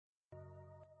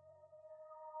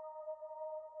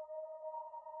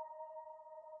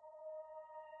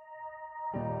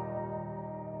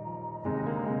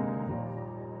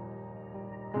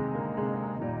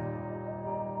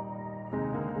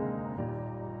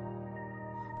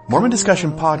Mormon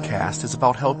Discussion Podcast is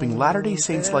about helping Latter-day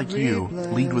Saints like you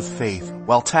lead with faith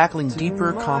while tackling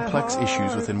deeper, complex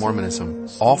issues within Mormonism.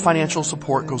 All financial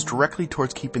support goes directly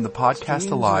towards keeping the podcast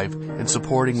alive and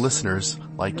supporting listeners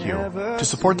like you. To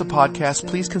support the podcast,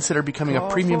 please consider becoming a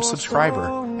premium subscriber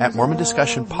at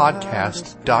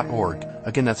MormonDiscussionPodcast.org.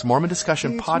 Again, that's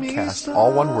MormonDiscussionPodcast,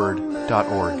 all one word,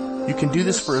 .org. You can do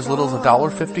this for as little as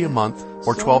 $1.50 a month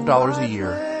or $12 a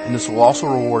year, and this will also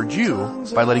reward you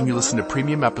by letting you listen to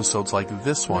premium episodes like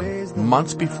this one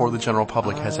months before the general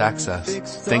public has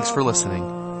access. Thanks for listening.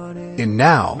 And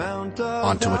now,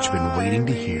 on to what you've been waiting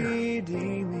to hear.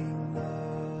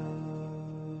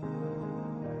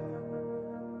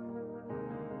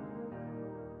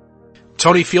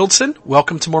 Tony Fieldson,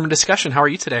 welcome to Mormon Discussion. How are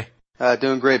you today?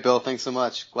 Doing great, Bill. Thanks so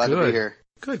much. Glad to be here.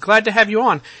 Good. Glad to have you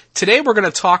on. Today we're going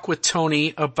to talk with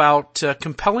Tony about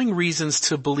compelling reasons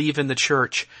to believe in the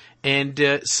church.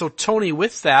 And so Tony,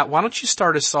 with that, why don't you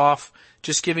start us off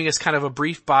just giving us kind of a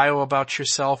brief bio about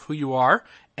yourself, who you are,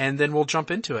 and then we'll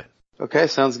jump into it. Okay,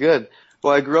 sounds good.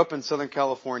 Well, I grew up in Southern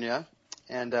California,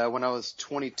 and when I was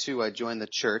 22, I joined the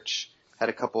church. Had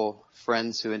a couple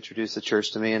friends who introduced the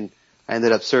church to me, and I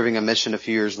ended up serving a mission a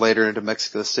few years later into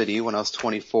Mexico City when I was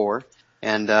 24.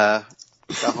 And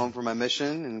got home from my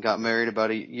mission and got married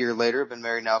about a year later. I've been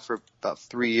married now for about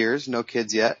 3 years, no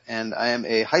kids yet, and I am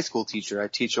a high school teacher. I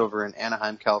teach over in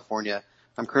Anaheim, California.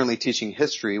 I'm currently teaching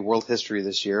history, world history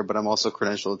this year, but I'm also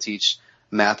credentialed to teach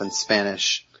math and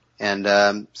Spanish.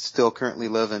 And still currently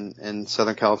live in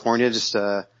Southern California, just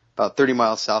about 30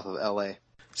 miles south of LA.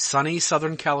 Sunny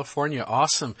Southern California.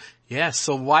 Awesome. Yeah,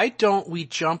 so why don't we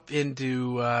jump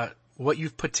into what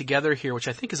you've put together here, which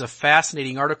I think is a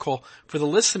fascinating article. For the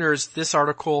listeners, this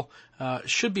article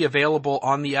should be available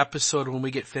on the episode when we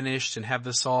get finished and have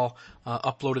this all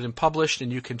uploaded and published,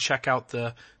 and you can check out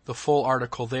the full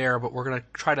article there. But we're going to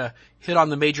try to hit on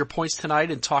the major points tonight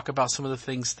and talk about some of the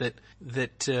things that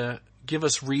give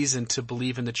us reason to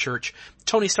believe in the church.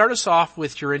 Tony, start us off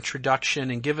with your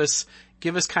introduction and give us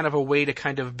kind of a way to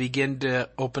kind of begin to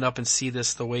open up and see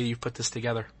this the way you've put this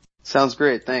together. Sounds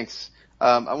great. Thanks.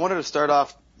 I wanted to start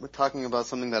off with talking about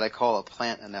something that I call a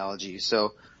plant analogy.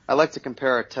 So I like to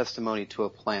compare our testimony to a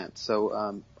plant.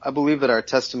 So I believe that our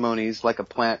testimonies, like a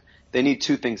plant, they need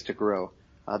two things to grow.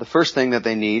 The first thing that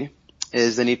they need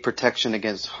is they need protection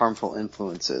against harmful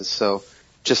influences. So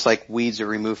just like weeds are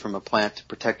removed from a plant to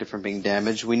protect it from being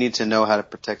damaged, we need to know how to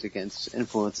protect against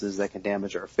influences that can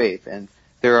damage our faith. And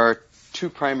there are two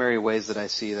primary ways that I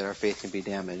see that our faith can be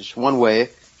damaged. One way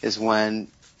is when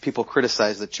people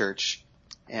criticize the church.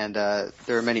 And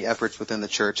there are many efforts within the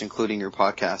church, including your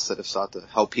podcast, that have sought to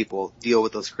help people deal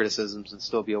with those criticisms and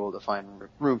still be able to find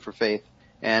room for faith.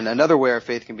 And another way our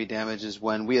faith can be damaged is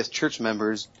when we as church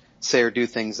members say or do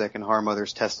things that can harm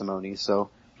others' testimony. So,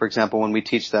 for example, when we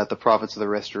teach that the prophets of the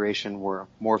Restoration were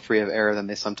more free of error than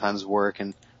they sometimes were,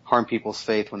 can harm people's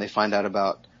faith when they find out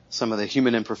about some of the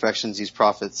human imperfections these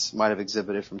prophets might have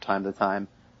exhibited from time to time.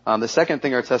 The second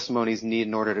thing our testimonies need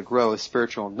in order to grow is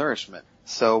spiritual nourishment.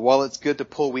 So while it's good to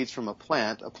pull weeds from a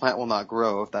plant will not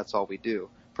grow if that's all we do.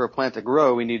 For a plant to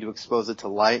grow, we need to expose it to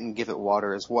light and give it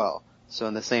water as well. So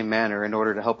in the same manner, in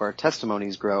order to help our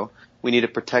testimonies grow, we need to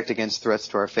protect against threats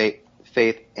to our faith,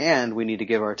 and we need to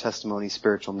give our testimony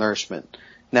spiritual nourishment.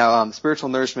 Now, spiritual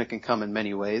nourishment can come in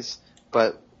many ways,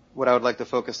 but what I would like to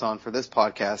focus on for this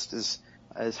podcast is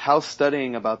how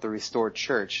studying about the restored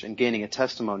church and gaining a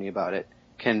testimony about it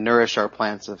can nourish our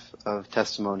plants of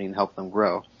testimony and help them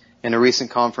grow. In a recent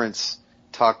conference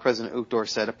talk, President Uchtdorf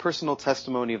said, "A personal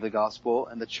testimony of the gospel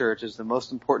and the church is the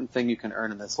most important thing you can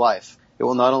earn in this life. It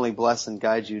will not only bless and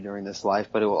guide you during this life,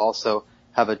 but it will also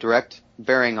have a direct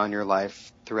bearing on your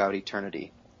life throughout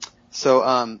eternity." So,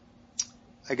 I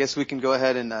guess we can go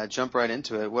ahead and jump right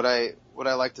into it. What I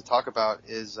like to talk about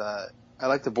is, I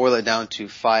like to boil it down to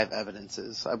 5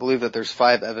 evidences. I believe that there's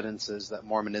 5 evidences that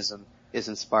Mormonism is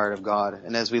inspired of God.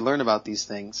 And as we learn about these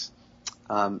things,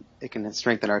 it can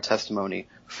strengthen our testimony.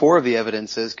 4 of the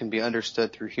evidences can be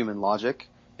understood through human logic,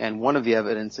 and 1 of the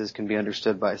evidences can be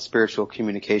understood by spiritual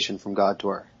communication from God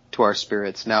to our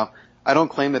spirits. Now, I don't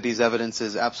claim that these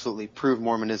evidences absolutely prove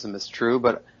Mormonism is true,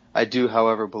 but I do,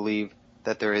 however, believe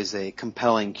that there is a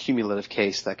compelling cumulative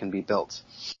case that can be built.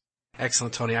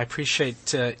 Excellent, Tony. I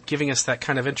appreciate giving us that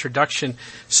kind of introduction.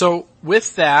 So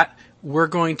with that, we're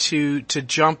going to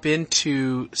jump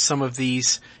into some of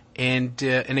these. And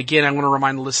again, I want to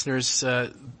remind the listeners,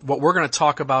 what we're going to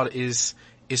talk about is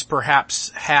perhaps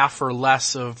half or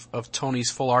less of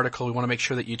Tony's full article. We want to make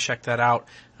sure that you check that out.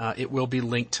 It will be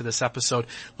linked to this episode.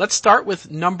 Let's start with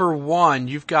number 1.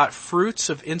 You've got fruits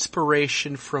of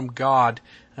inspiration from God.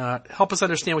 Help us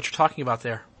understand what you're talking about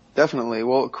there. Definitely.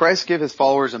 Well, Christ gave his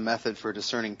followers a method for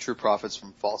discerning true prophets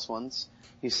from false ones.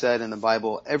 He said in the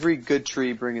Bible, "Every good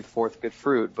tree bringeth forth good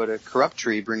fruit, but a corrupt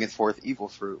tree bringeth forth evil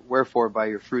fruit. Wherefore by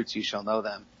your fruits you shall know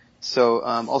them." So,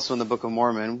 also in the Book of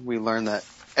Mormon, we learn that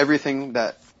everything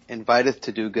that inviteth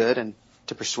to do good and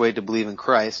to persuade to believe in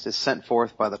Christ is sent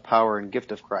forth by the power and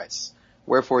gift of Christ.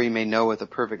 Wherefore you may know with a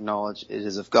perfect knowledge it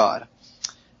is of God.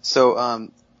 So,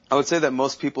 I would say that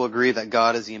most people agree that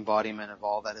God is the embodiment of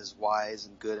all that is wise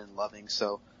and good and loving.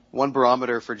 So one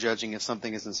barometer for judging if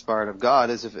something is inspired of God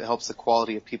is if it helps the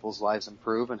quality of people's lives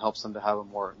improve and helps them to have a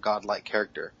more godlike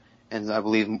character. And I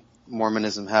believe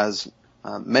Mormonism has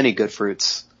many good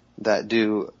fruits that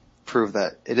do prove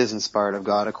that it is inspired of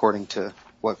God according to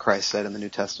what Christ said in the New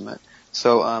Testament.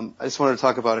 So I just wanted to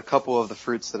talk about a couple of the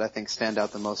fruits that I think stand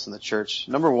out the most in the church.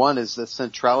 Number one is the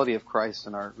centrality of Christ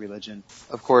in our religion.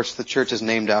 Of course, the church is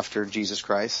named after Jesus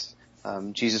Christ.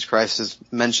 Jesus Christ is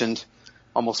mentioned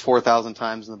almost 4,000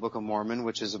 times in the Book of Mormon,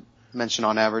 which is mentioned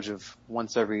on average of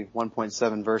once every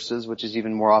 1.7 verses, which is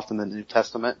even more often than the New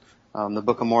Testament. The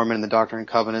Book of Mormon and the Doctrine and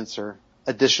Covenants are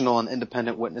additional and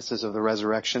independent witnesses of the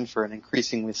resurrection for an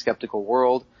increasingly skeptical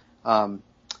world.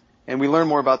 And we learn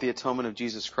more about the atonement of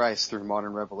Jesus Christ through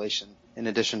modern revelation, in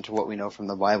addition to what we know from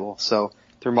the Bible. So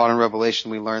through modern revelation,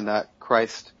 we learn that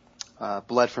Christ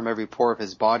bled from every pore of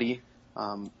his body,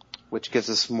 which gives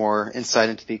us more insight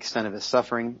into the extent of his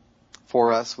suffering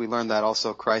for us. We learn that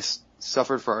also Christ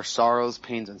suffered for our sorrows,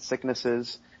 pains, and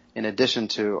sicknesses, in addition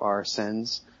to our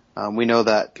sins. We know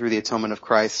that through the atonement of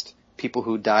Christ, people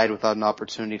who died without an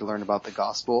opportunity to learn about the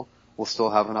gospel will still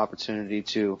have an opportunity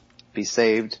to be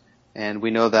saved. And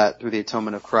we know that through the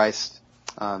atonement of Christ,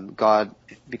 God,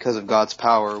 because of God's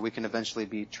power, we can eventually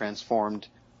be transformed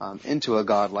into a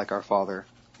God like our Father,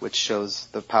 which shows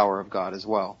the power of God as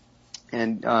well.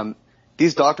 And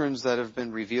these doctrines that have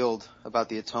been revealed about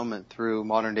the atonement through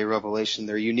modern day revelation,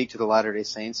 they're unique to the Latter-day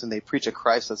Saints, and they preach a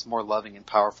Christ that's more loving and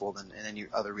powerful than in any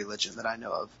other religion that I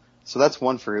know of. So that's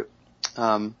one fruit.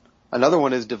 Another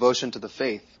one is devotion to the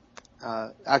faith.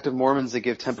 Active Mormons, they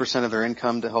give 10% of their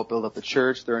income to help build up the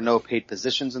church. There are no paid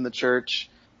positions in the church.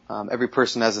 Every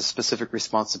person has a specific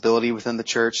responsibility within the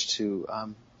church to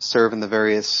serve in the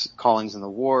various callings in the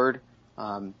ward.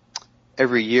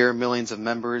 Every year, millions of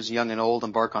members, young and old,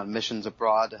 embark on missions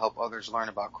abroad to help others learn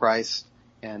about Christ.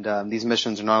 And these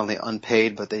missions are not only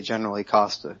unpaid, but they generally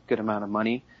cost a good amount of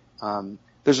money.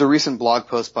 There's a recent blog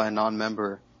post by a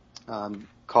non-member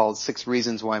called 6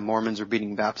 Reasons Why Mormons Are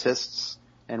Beating Baptists.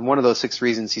 And one of those 6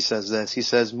 reasons, he says this. He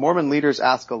says, "Mormon leaders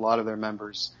ask a lot of their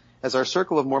members. As our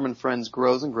circle of Mormon friends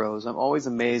grows and grows, I'm always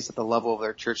amazed at the level of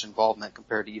their church involvement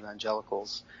compared to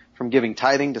evangelicals. From giving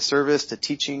tithing to service to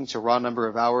teaching to raw number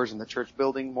of hours in the church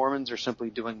building, Mormons are simply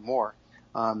doing more."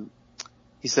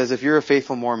 He says, if you're a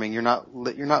faithful Mormon, you're not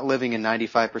living a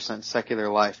 95% secular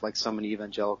life like so many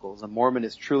evangelicals. A Mormon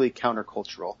is truly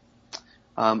countercultural.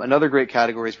 Another great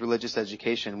category is religious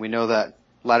education. We know that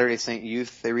Latter-day Saint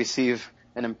youth, they receive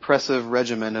an impressive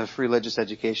regimen of religious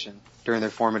education during their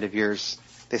formative years.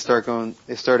 They start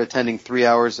attending 3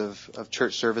 hours of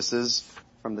church services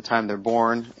from the time they're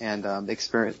born, and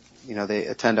they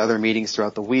attend other meetings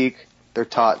throughout the week. They're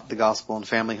taught the gospel and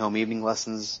family home evening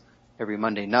lessons every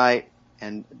Monday night,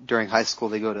 and during high school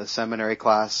they go to a seminary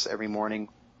class every morning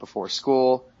before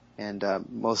school, and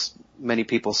many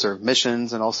people serve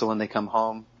missions, and also when they come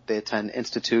home they attend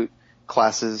institute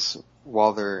classes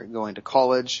while they're going to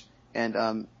college.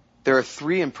 And there are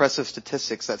 3 impressive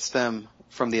statistics that stem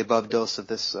from the above dose of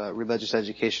this religious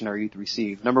education our youth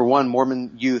receive. Number one,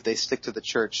 Mormon youth, they stick to the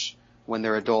church when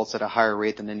they're adults at a higher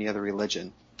rate than any other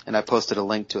religion. And I posted a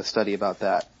link to a study about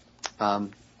that.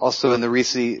 Also in the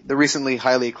recently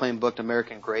highly acclaimed book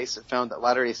American Grace, it found that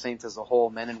Latter-day Saints as a whole,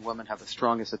 men and women, have the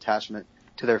strongest attachment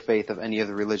to their faith of any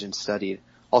other religion studied.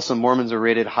 Also, Mormons are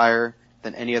rated higher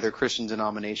than any other Christian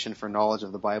denomination for knowledge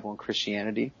of the Bible and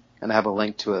Christianity. And I have a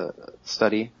link to a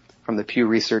study from the Pew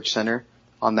Research Center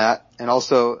on that. And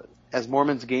also, as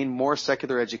Mormons gain more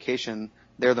secular education,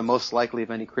 they're the most likely of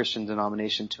any Christian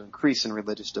denomination to increase in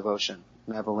religious devotion.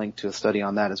 And I have a link to a study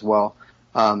on that as well.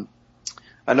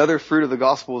 Another fruit of the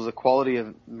gospel is the quality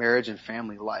of marriage and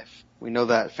family life. We know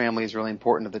that family is really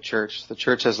important to the church. The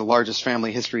church has the largest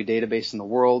family history database in the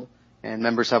world, and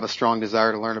members have a strong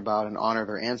desire to learn about and honor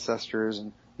their ancestors,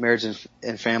 and marriage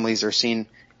and families are seen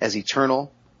as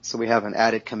eternal. So we have an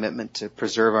added commitment to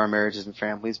preserve our marriages and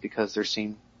families because they're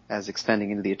seen as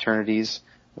extending into the eternities.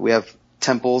 We have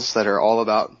temples that are all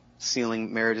about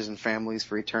sealing marriages and families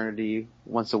for eternity.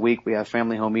 Once a week we have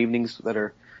family home evenings that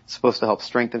are supposed to help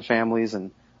strengthen families.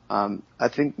 And I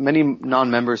think many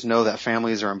non-members know that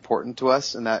families are important to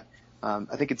us and that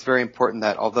I think it's very important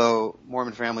that although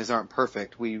Mormon families aren't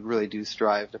perfect, we really do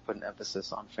strive to put an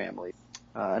emphasis on family.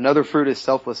 Another fruit is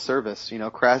selfless service.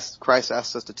 Christ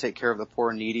asked us to take care of the poor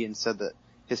and needy and said that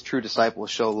his true disciples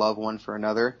show love one for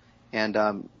another. And,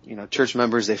 church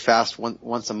members, they fast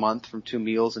once a month from 2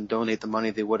 meals and donate the money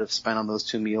they would have spent on those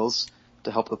 2 meals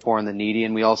to help the poor and the needy.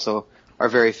 And we also are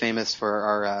very famous for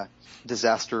our,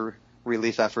 disaster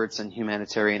relief efforts and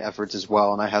humanitarian efforts as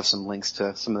well. And I have some links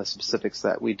to some of the specifics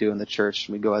that we do in the church.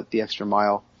 We go at the extra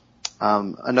mile.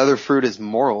 Another fruit is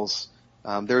morals.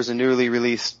 There's a newly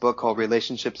released book called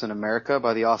Relationships in America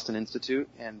by the Austin Institute.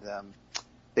 And,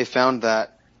 they found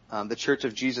that, the Church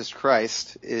of Jesus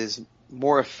Christ is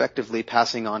more effectively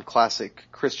passing on classic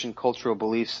Christian cultural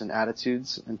beliefs and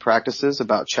attitudes and practices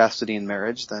about chastity and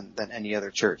marriage than any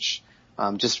other church.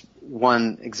 Just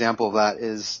one example of that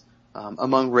is,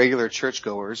 among regular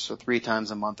churchgoers, so 3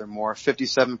 times a month or more,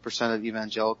 57% of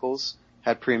evangelicals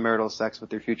had premarital sex with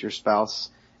their future spouse,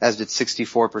 as did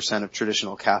 64% of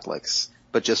traditional Catholics,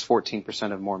 but just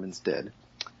 14% of Mormons did.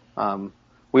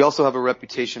 We also have a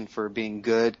reputation for being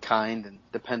good, kind, and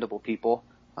dependable people.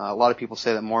 A lot of people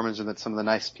say that Mormons are some of the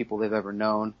nicest people they've ever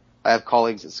known. I have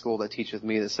colleagues at school that teach with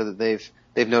me that said that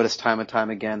they've noticed time and time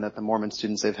again that the Mormon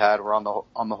students they've had were on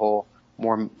the whole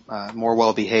more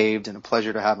well behaved and a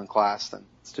pleasure to have in class than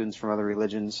students from other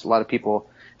religions. A lot of people,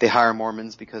 they hire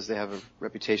Mormons because they have a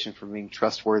reputation for being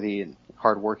trustworthy and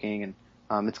hardworking.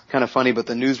 And it's kind of funny, but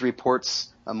the news reports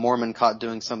a Mormon caught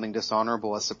doing something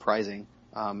dishonorable as surprising.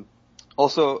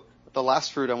 Also, the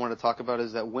last fruit I want to talk about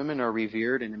is that women are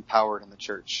revered and empowered in the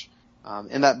church.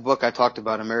 In that book I talked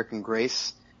about, American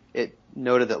Grace, it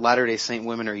noted that Latter-day Saint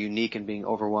women are unique in being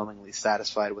overwhelmingly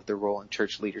satisfied with their role in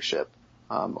church leadership.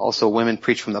 Also, women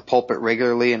preach from the pulpit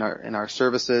regularly in our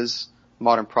services.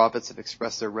 Modern prophets have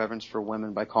expressed their reverence for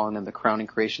women by calling them the crowning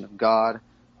creation of God.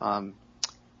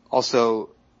 Also,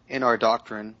 in our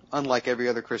doctrine, unlike every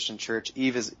other Christian church,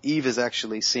 Eve is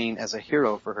actually seen as a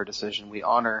hero for her decision. We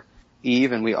honor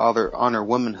Eve, and we honor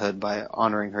womanhood by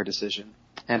honoring her decision.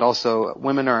 And also,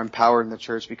 women are empowered in the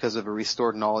church because of a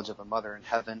restored knowledge of a mother in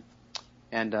heaven,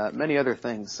 and many other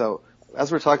things. So,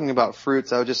 as we're talking about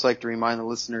fruits, I would just like to remind the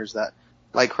listeners that,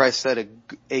 like Christ said,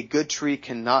 a good tree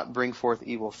cannot bring forth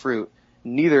evil fruit.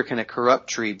 Neither can a corrupt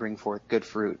tree bring forth good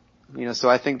fruit. So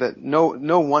I think that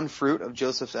no one fruit of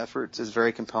Joseph's efforts is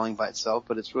very compelling by itself,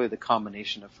 but it's really the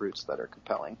combination of fruits that are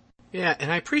compelling. Yeah,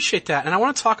 and I appreciate that. And I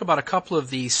want to talk about a couple of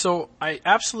these. So I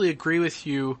absolutely agree with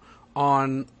you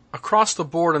on across the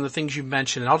board on the things you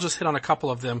mentioned, and I'll just hit on a couple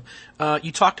of them.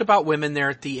 You talked about women there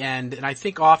at the end, and I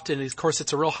think often, of course,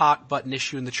 it's a real hot button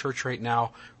issue in the church right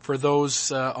now for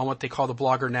those on what they call the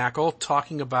bloggernacle,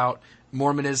 talking about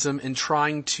Mormonism and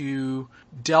trying to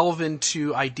delve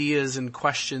into ideas and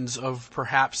questions of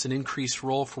perhaps an increased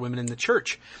role for women in the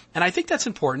church. And I think that's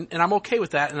important, and I'm okay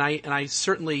with that, and I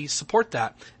certainly support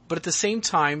that. But at the same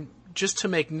time, just to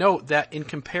make note that in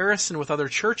comparison with other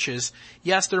churches,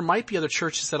 yes, there might be other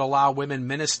churches that allow women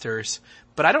ministers,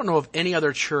 but I don't know of any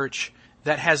other church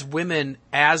that has women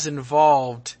as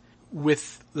involved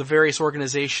with the various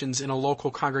organizations in a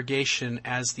local congregation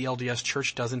as the LDS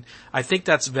Church does. And I think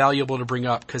that's valuable to bring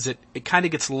up because it kind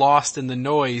of gets lost in the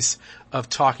noise of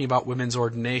talking about women's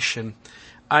ordination.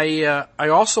 I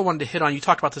also wanted to hit on, you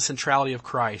talked about the centrality of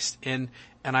Christ, and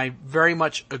I very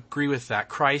much agree with that.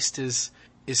 Christ is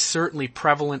certainly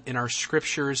prevalent in our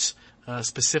scriptures,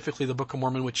 specifically the Book of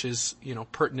Mormon, which is,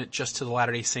 pertinent just to the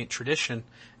Latter-day Saint tradition.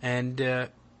 And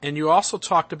you also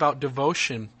talked about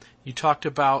devotion. You talked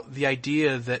about the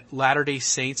idea that Latter-day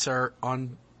Saints are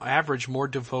on average more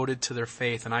devoted to their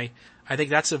faith. And I think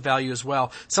that's a value as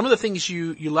well. Some of the things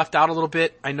you left out a little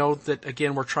bit, I know that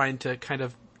again, we're trying to kind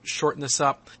of shorten this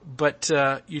up, but,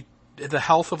 the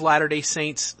health of Latter-day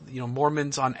Saints,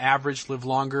 Mormons on average live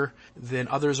longer than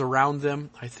others around them.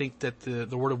 I think that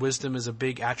the word of wisdom is a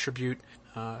big attribute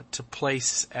to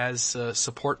place as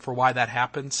support for why that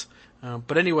happens.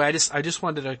 But anyway, I just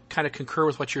wanted to kind of concur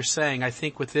with what you're saying. I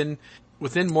think within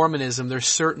Mormonism, there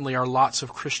certainly are lots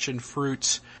of Christian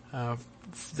fruits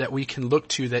that we can look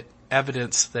to that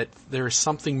evidence that there is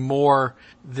something more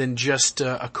than just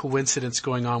a coincidence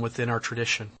going on within our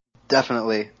tradition.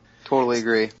 Definitely. Totally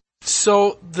agree.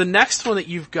 So the next one that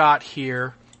you've got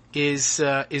here is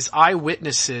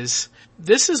eyewitnesses.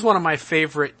 This is one of my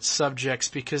favorite subjects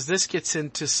because this gets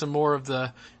into some more of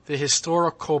the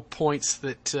historical points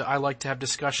that I like to have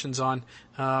discussions on.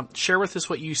 Share with us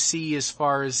what you see as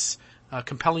far as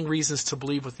compelling reasons to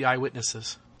believe with the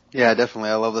eyewitnesses. Yeah,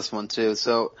 definitely. I love this one too.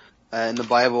 So in the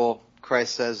Bible,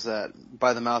 Christ says that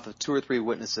by the mouth of 2 or 3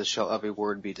 witnesses shall every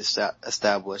word be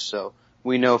established. So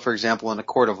we know, for example, in a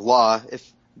court of law, if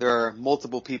there are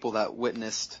multiple people that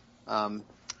witnessed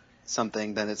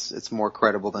something, then it's more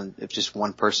credible than if just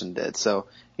one person did. So,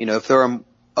 if there are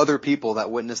other people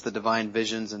that witnessed the divine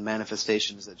visions and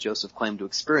manifestations that Joseph claimed to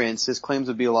experience, his claims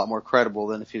would be a lot more credible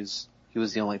than if he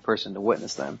was the only person to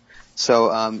witness them.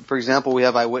 So, for example, we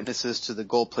have eyewitnesses to the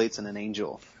gold plates and an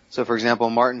angel. So, for example,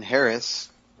 Martin Harris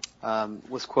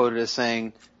was quoted as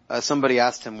saying, somebody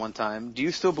asked him one time, "Do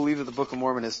you still believe that the Book of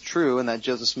Mormon is true and that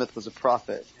Joseph Smith was a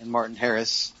prophet?" And Martin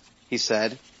Harris, he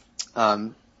said,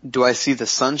 "Do I see the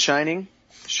sun shining?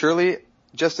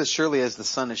 Just as surely as the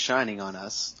sun is shining on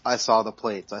us, I saw the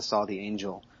plates, I saw the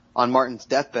angel." On Martin's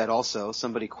deathbed also,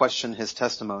 somebody questioned his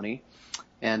testimony,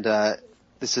 and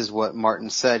this is what Martin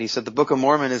said. He said, "The Book of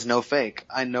Mormon is no fake.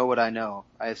 I know what I know.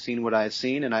 I have seen what I have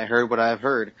seen, and I heard what I have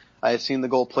heard. I have seen the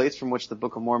gold plates from which the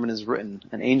Book of Mormon is written.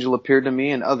 An angel appeared to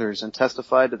me and others and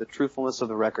testified to the truthfulness of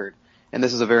the record." And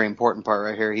this is a very important part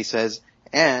right here. He says,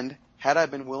 "And had I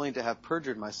been willing to have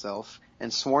perjured myself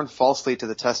and sworn falsely to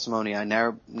the testimony I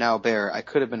now bear, I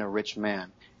could have been a rich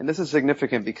man." And this is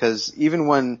significant because even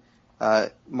when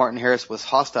Martin Harris was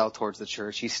hostile towards the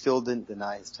church, he still didn't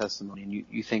deny his testimony. And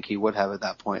you think he would have at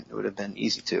that point. It would have been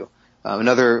easy to.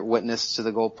 Another witness to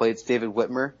the gold plates, David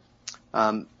Whitmer.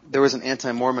 There was an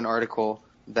anti-Mormon article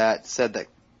that said that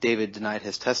David denied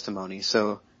his testimony.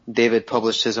 So David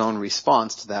published his own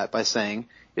response to that by saying,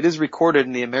 "It is recorded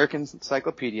in the American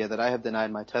Encyclopedia that I have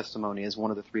denied my testimony as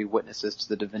one of the 3 witnesses to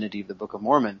the divinity of the Book of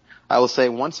Mormon. I will say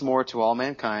once more to all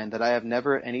mankind that I have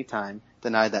never at any time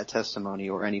denied that testimony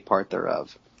or any part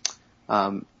thereof."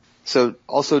 So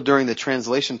also during the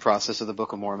translation process of the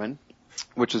Book of Mormon,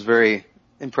 which was very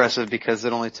impressive because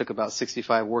it only took about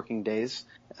 65 working days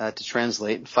to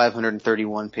translate,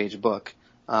 531-page book.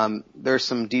 There's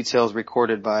some details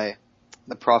recorded by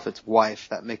the prophet's wife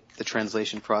that make the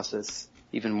translation process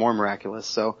even more miraculous.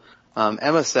 So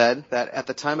Emma said that at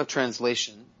the time of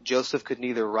translation, Joseph could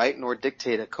neither write nor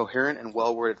dictate a coherent and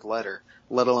well-worded letter,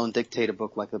 let alone dictate a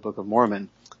book like the Book of Mormon.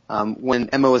 When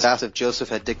Emma was asked if Joseph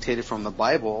had dictated from the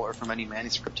Bible or from any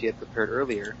manuscript he had prepared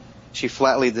earlier, she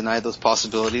flatly denied those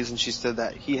possibilities, and she said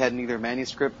that he had neither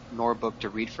manuscript nor book to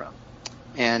read from.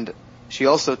 And she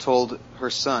also told her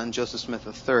son, Joseph Smith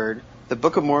III, "The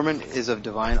Book of Mormon is of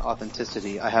divine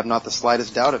authenticity. I have not the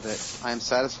slightest doubt of it. I am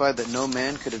satisfied that no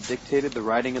man could have dictated the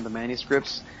writing of the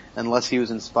manuscripts unless he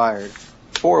was inspired.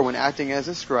 For when acting as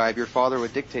a scribe, your father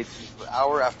would dictate to you for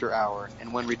hour after hour,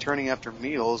 and when returning after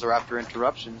meals or after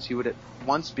interruptions, he would at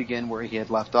once begin where he had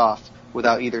left off,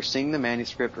 without either seeing the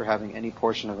manuscript or having any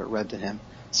portion of it read to him."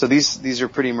 So these are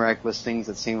pretty miraculous things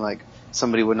that seem like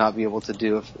somebody would not be able to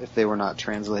do if they were not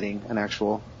translating an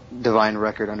actual divine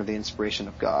record under the inspiration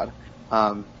of God.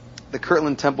 The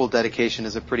Kirtland Temple dedication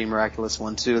is a pretty miraculous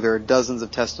one too. There are dozens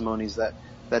of testimonies that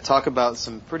talk about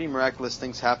some pretty miraculous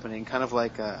things happening, kind of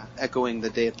like echoing the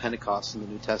day of Pentecost in the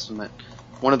New Testament.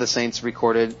 One of the saints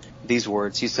recorded these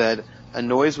words. He said, "A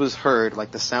noise was heard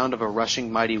like the sound of a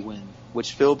rushing mighty wind,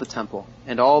 which filled the temple,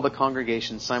 and all the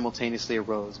congregation simultaneously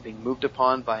arose, being moved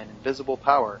upon by an invisible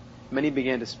power. Many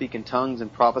began to speak in tongues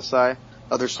and prophesy.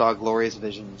 Others saw glorious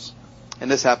visions." And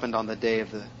this happened on the day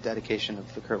of the dedication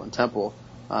of the Kirtland Temple.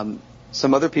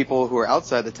 Some other people who were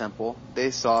outside the temple,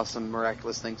 they saw some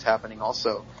miraculous things happening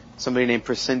also. Somebody named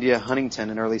Presyndia Huntington,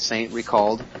 an early saint,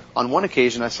 recalled, "On one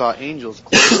occasion I saw angels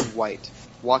clothed in white,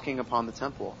 walking upon the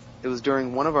temple. It was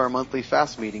during one of our monthly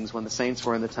fast meetings when the saints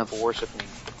were in the temple worshiping.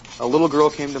 A little girl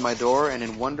came to my door and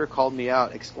in wonder called me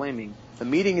out, exclaiming, 'The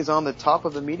meeting is on the top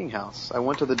of the meeting house.' I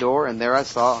went to the door and there I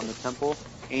saw on the temple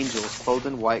angels clothed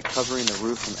in white covering the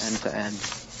roof from end to end."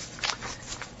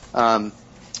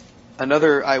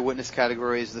 Another eyewitness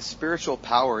category is the spiritual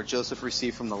power Joseph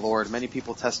received from the Lord. Many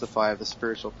people testify of the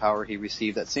spiritual power he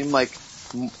received that seemed like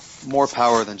more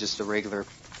power than just a regular,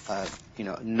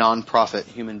 non-prophet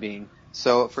human being.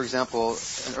 So, for example,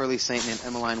 an early saint named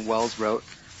Emmeline Wells wrote,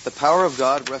 "The power of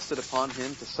God rested upon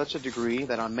him to such a degree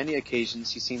that on many occasions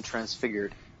he seemed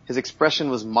transfigured. His expression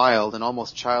was mild and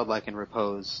almost childlike in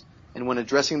repose. And when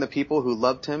addressing the people who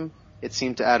loved him, it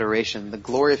seemed to adoration. The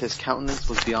glory of his countenance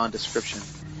was beyond description.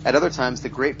 At other times, the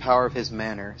great power of his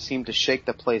manner seemed to shake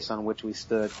the place on which we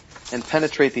stood and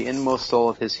penetrate the inmost soul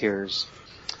of his hearers."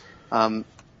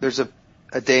 There's a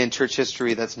day in church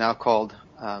history that's now called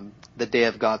the Day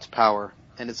of God's Power,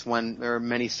 and it's when there are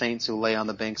many saints who lay on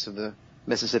the banks of the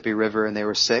Mississippi River and they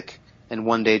were sick, and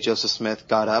one day Joseph Smith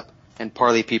got up, and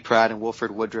Parley P. Pratt and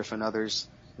Wilford Woodruff and others,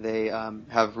 they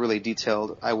have really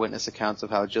detailed eyewitness accounts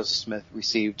of how Joseph Smith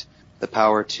received the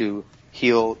power to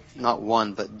heal not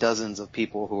one but dozens of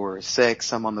people who were sick,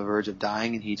 some on the verge of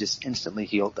dying, and he just instantly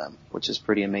healed them, which is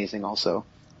pretty amazing also.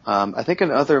 I think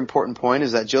another important point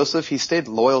is that Joseph, he stayed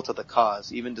loyal to the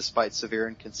cause, even despite severe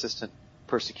and consistent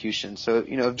persecution. So,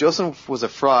 if Joseph was a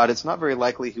fraud, it's not very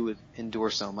likely he would endure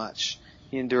so much.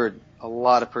 He endured a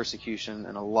lot of persecution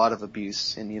and a lot of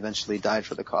abuse, and he eventually died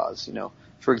for the cause.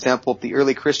 For example, the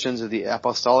early Christians of the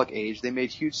apostolic age, they made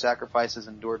huge sacrifices,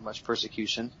 endured much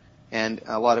persecution, and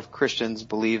a lot of Christians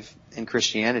believe in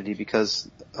Christianity because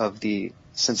of the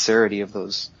sincerity of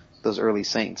those early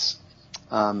saints.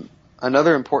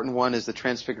 Another important one is the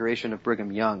transfiguration of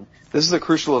Brigham Young. This is a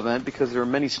crucial event because there are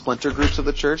many splinter groups of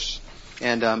the church,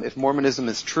 and if Mormonism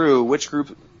is true, which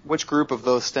group of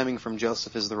those stemming from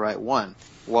Joseph is the right one?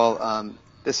 Well,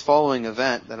 this following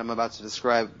event that I'm about to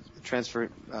describe, the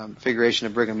transfiguration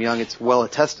of Brigham Young, it's well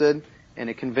attested, and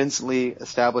it convincingly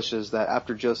establishes that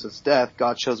after Joseph's death,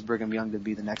 God chose Brigham Young to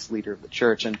be the next leader of the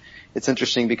church. And it's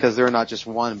interesting because there are not just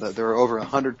one, but there are over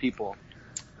 100 people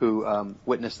who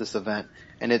witnessed this event.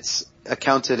 And it's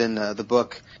accounted in the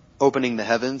book Opening the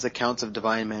Heavens, Accounts of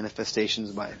Divine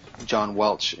Manifestations by John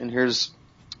Welch. And here's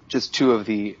just two of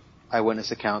the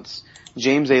eyewitness accounts.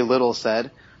 James A. Little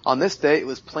said, "On this day it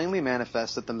was plainly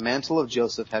manifest that the mantle of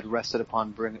Joseph had rested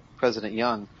upon President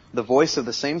Young. The voice of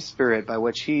the same Spirit by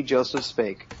which he, Joseph,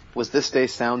 spake, was this day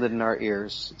sounded in our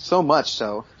ears, so much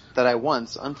so that I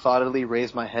once unthoughtedly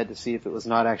raised my head to see if it was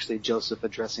not actually Joseph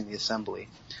addressing the assembly."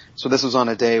 So this was on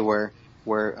a day where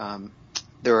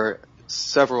there were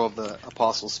several of the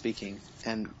apostles speaking,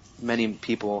 and many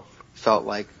people felt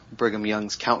like Brigham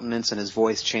Young's countenance and his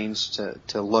voice changed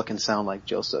to look and sound like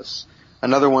Joseph's.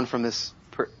 Another one from this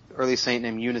early saint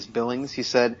named Eunice Billings, he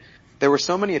said, "There were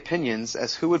so many opinions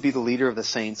as who would be the leader of the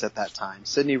saints at that time.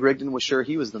 Sidney Rigdon was sure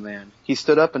he was the man. He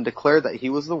stood up and declared that he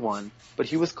was the one, but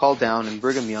he was called down, and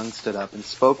Brigham Young stood up and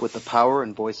spoke with the power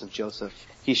and voice of Joseph.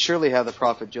 He surely had the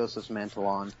prophet Joseph's mantle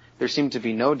on. There seemed to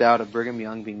be no doubt of Brigham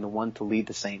Young being the one to lead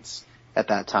the saints at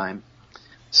that time."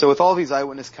 So with all these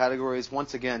eyewitness categories,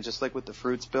 once again, just like with the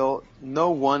fruits bill,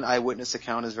 no one eyewitness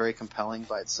account is very compelling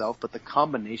by itself, but the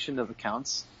combination of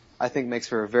accounts, I think, makes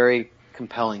for a very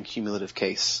compelling cumulative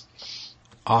case.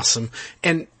 Awesome.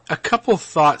 And a couple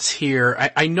thoughts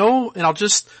here. I know, and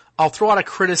I'll throw out a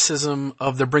criticism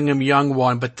of the Brigham Young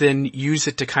one, but then use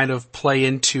it to kind of play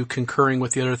into concurring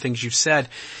with the other things you've said.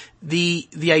 The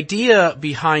idea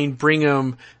behind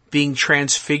Brigham being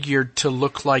transfigured to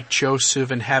look like Joseph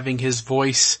and having his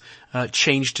voice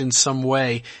changed in some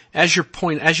way, as you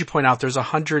point out, there's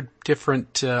 100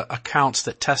 different accounts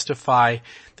that testify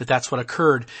that that's what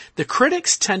occurred. The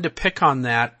critics tend to pick on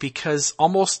that because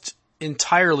almost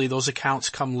entirely those accounts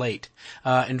come late.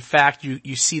 In fact,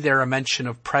 you see there a mention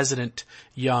of President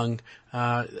Young.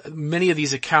 Many of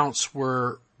these accounts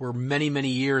were many, many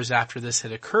years after this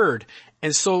had occurred.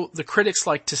 And so the critics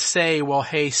like to say, well,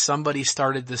 hey, somebody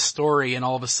started this story and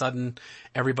all of a sudden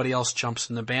everybody else jumps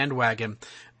in the bandwagon.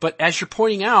 But as you're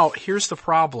pointing out, here's the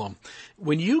problem.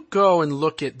 When you go and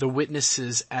look at the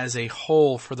witnesses as a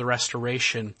whole for the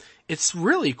restoration, it's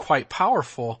really quite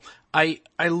powerful. I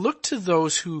look to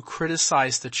those who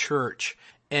criticize the church,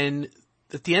 and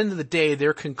at the end of the day,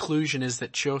 their conclusion is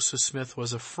that Joseph Smith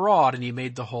was a fraud and he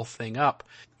made the whole thing up.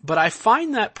 But I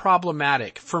find that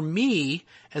problematic. For me,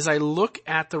 as I look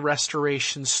at the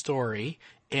restoration story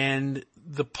and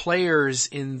the players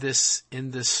in this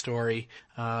story,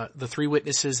 the three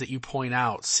witnesses that you point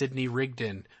out, Sidney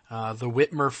Rigdon, the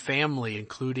Whitmer family,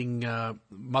 including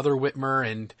Mother Whitmer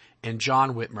and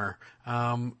John Whitmer,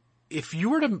 if you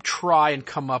were to try and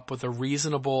come up with a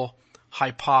reasonable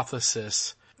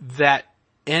hypothesis that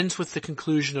ends with the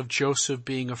conclusion of Joseph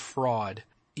being a fraud,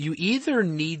 you either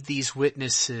need these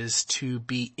witnesses to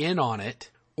be in on it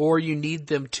or you need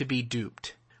them to be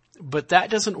duped. But that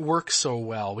doesn't work so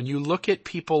well. When you look at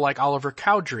people like Oliver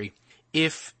Cowdery,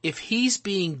 if he's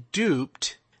being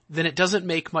duped, then it doesn't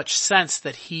make much sense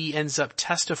that he ends up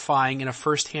testifying in a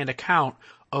first-hand account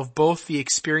of both the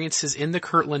experiences in the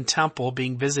Kirtland Temple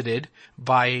being visited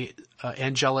by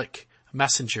angelic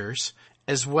messengers,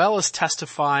 as well as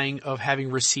testifying of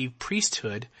having received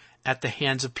priesthood at the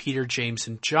hands of Peter, James,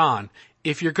 and John.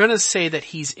 If you're going to say that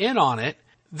he's in on it,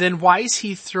 then why is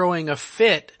he throwing a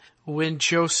fit when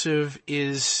Joseph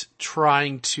is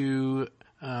trying to,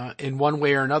 in one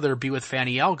way or another, be with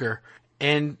Fanny Elger?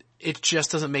 And it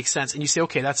just doesn't make sense. And you say,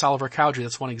 okay, that's Oliver Cowdery.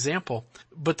 That's one example.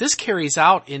 But this carries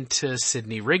out into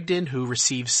Sidney Rigdon, who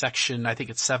receives section, I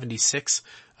think it's 76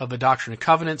 of the Doctrine and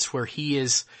Covenants, where he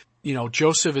is,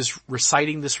 Joseph is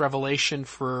reciting this revelation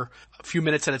for a few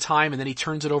minutes at a time, and then he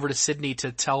turns it over to Sidney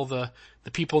to tell the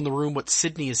people in the room what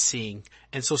Sidney is seeing.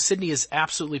 And so Sidney is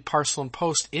absolutely parcel and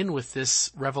post in with this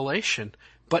revelation.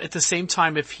 But at the same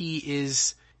time, if he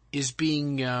is is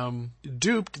being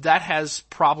duped, that has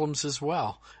problems as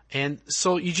well. And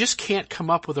so you just can't come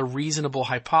up with a reasonable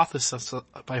hypothesis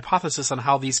on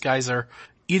how these guys are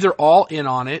either all in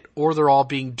on it, or they're all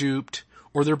being duped,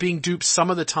 or they're being duped some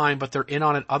of the time, but they're in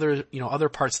on it other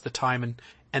parts of the time.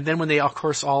 And then when they, of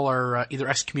course, all are either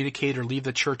excommunicated or leave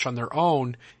the church on their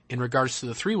own in regards to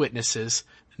the three witnesses,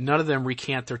 none of them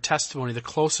recant their testimony. The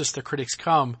closest the critics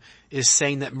come is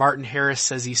saying that Martin Harris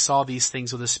says he saw these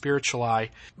things with a spiritual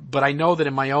eye. But I know that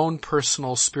in my own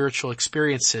personal spiritual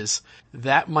experiences,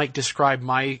 that might describe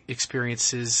my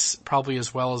experiences probably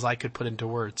as well as I could put into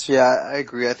words. Yeah, I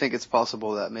agree. I think it's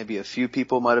possible that maybe a few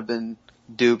people might have been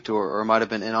duped or might have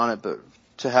been in on it, but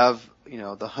to have,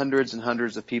 the hundreds and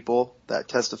hundreds of people that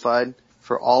testified,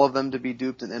 for all of them to be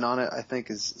duped and in on it, I think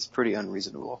is pretty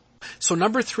unreasonable. So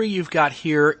number 3 you've got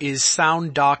here is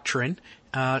sound doctrine.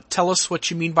 Tell us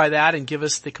what you mean by that and give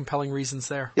us the compelling reasons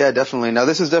there. Yeah, definitely. Now,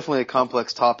 this is definitely a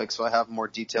complex topic, so I have more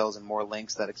details and more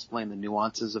links that explain the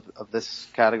nuances of this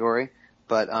category.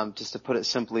 But just to put it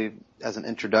simply as an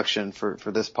introduction for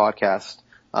this podcast.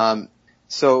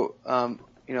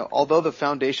 Although the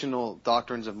foundational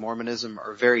doctrines of Mormonism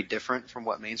are very different from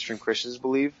what mainstream Christians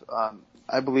believe,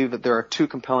 I believe that there are 2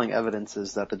 compelling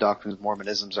evidences that the doctrines of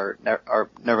Mormonism are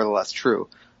nevertheless true.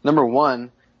 Number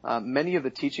 1, many of the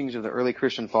teachings of the early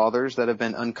Christian fathers that have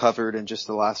been uncovered in just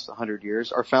the last 100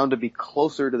 years are found to be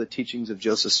closer to the teachings of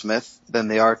Joseph Smith than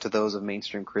they are to those of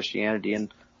mainstream Christianity.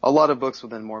 And a lot of books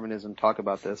within Mormonism talk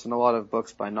about this, and a lot of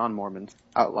books by non-Mormons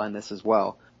outline this as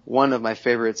well. One of my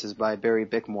favorites is by Barry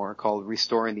Bickmore called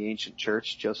Restoring the Ancient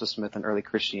Church, Joseph Smith and Early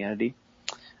Christianity.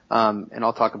 And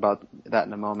I'll talk about that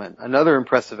in a moment. Another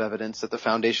impressive evidence that the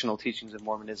foundational teachings of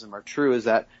Mormonism are true is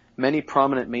that many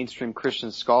prominent mainstream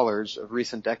Christian scholars of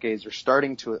recent decades are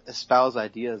starting to espouse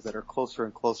ideas that are closer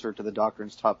and closer to the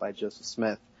doctrines taught by Joseph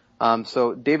Smith.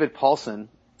 So David Paulson,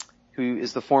 who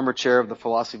is the former chair of the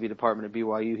philosophy department at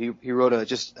BYU, he wrote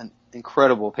just an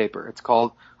incredible paper. It's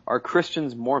called Are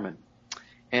Christians Mormon?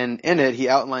 And in it, he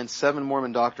outlines 7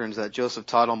 Mormon doctrines that Joseph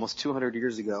taught almost 200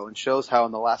 years ago and shows how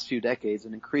in the last few decades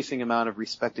an increasing amount of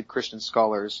respected Christian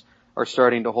scholars are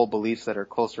starting to hold beliefs that are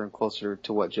closer and closer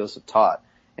to what Joseph taught.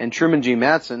 And Truman G.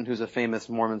 Madsen, who's a famous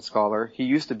Mormon scholar, he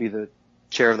used to be the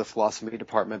chair of the philosophy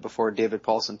department before David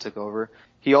Paulson took over.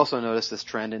 He also noticed this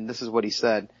trend, and this is what he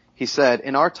said. He said,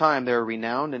 "In our time, there are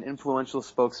renowned and influential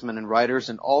spokesmen and writers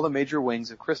in all the major wings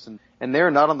of Christendom, and they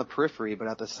are not on the periphery but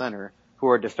at the center, who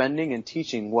are defending and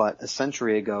teaching what, a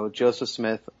century ago, Joseph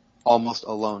Smith almost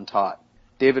alone taught."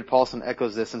 David Paulson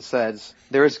echoes this and says,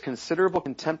 "There is considerable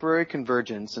contemporary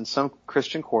convergence in some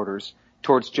Christian quarters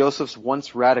towards Joseph's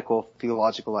once radical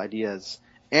theological ideas.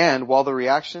 And while the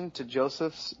reaction to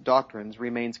Joseph's doctrines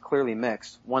remains clearly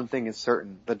mixed, one thing is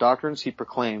certain. The doctrines he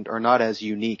proclaimed are not as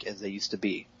unique as they used to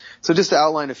be." So just to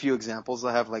outline a few examples,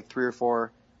 I have like 3 or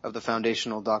 4 of the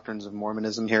foundational doctrines of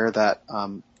Mormonism here that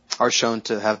are shown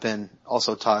to have been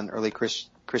also taught in early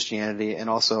Christianity, and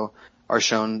also are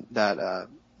shown that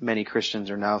many Christians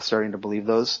are now starting to believe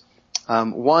those.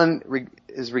 One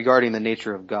is regarding the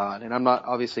nature of God, and I'm not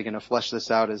obviously going to flesh this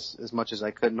out as much as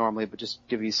I could normally, but just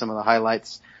give you some of the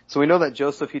highlights. So we know that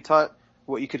Joseph, he taught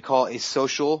what you could call a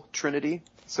social trinity.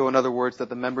 So in other words, that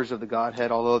the members of the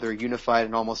Godhead, although they're unified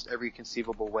in almost every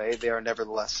conceivable way, they are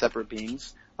nevertheless separate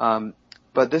beings.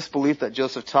 But this belief that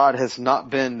Joseph taught has not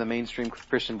been the mainstream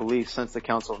Christian belief since the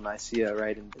Council of Nicaea,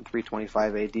 right, in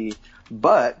 325 AD.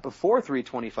 But before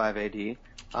 325 AD,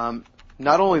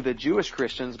 not only the Jewish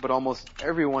Christians, but almost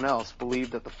everyone else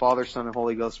believed that the Father, Son, and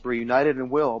Holy Ghost were united in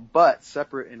will, but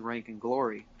separate in rank and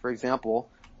glory. For example,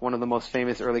 one of the most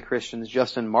famous early Christians,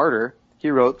 Justin Martyr,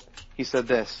 he said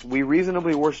this: "We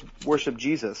reasonably worship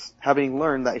Jesus, having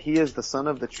learned that he is the Son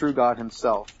of the true God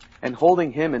himself, and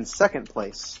holding him in second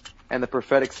place, and the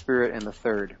prophetic spirit in the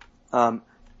third."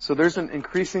 So there's an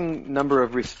increasing number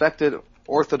of respected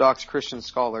Orthodox Christian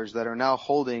scholars that are now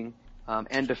holding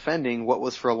and defending what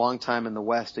was for a long time in the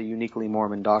West a uniquely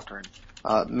Mormon doctrine.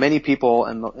 Many people,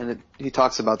 he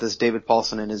talks about this, David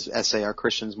Paulson, in his essay, Are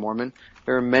Christians Mormon?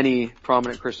 There are many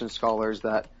prominent Christian scholars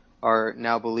that are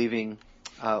now believing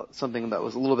something that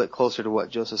was a little bit closer to what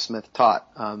Joseph Smith taught.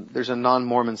 There's a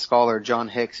non-Mormon scholar, John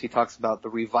Hicks, he talks about the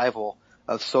revival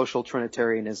of social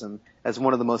Trinitarianism as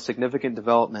one of the most significant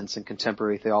developments in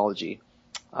contemporary theology.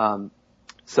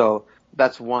 So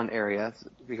that's one area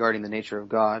regarding the nature of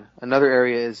God. Another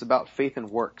area is about faith and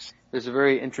works. There's a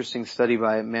very interesting study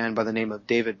by a man by the name of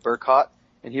David Burkott,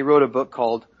 and he wrote a book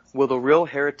called Will the Real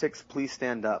Heretics Please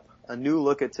Stand Up? A New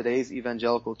Look at Today's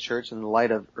Evangelical Church in the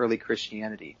Light of Early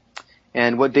Christianity.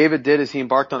 And what David did is he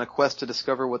embarked on a quest to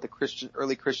discover what the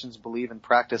early Christians believe and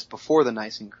practice before the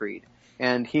Nicene Creed.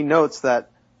 And he notes that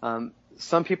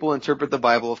Some people interpret the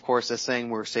Bible, of course, as saying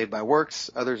we're saved by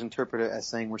works. Others interpret it as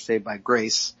saying we're saved by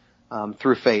grace,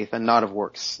 through faith and not of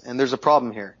works. And there's a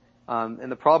problem here.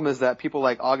 And the problem is that people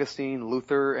like Augustine,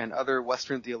 Luther, and other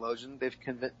Western theologians,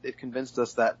 they've convinced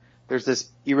us that there's this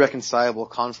irreconcilable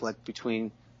conflict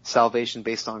between salvation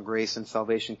based on grace and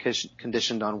salvation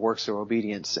conditioned on works or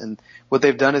obedience. And what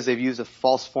they've done is they've used a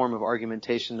false form of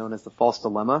argumentation known as the false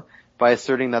dilemma by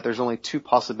asserting that there's only two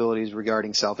possibilities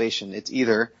regarding salvation. It's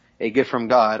either a gift from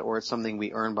God or it's something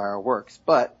we earn by our works.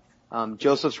 But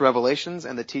Joseph's revelations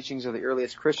and the teachings of the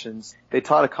earliest Christians, they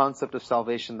taught a concept of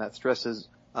salvation that stresses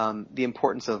the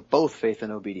importance of both faith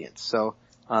and obedience. So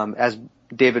as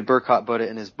David Burkott put it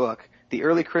in his book, the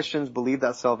early Christians believed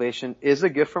that salvation is a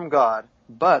gift from God,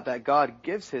 but that God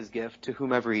gives his gift to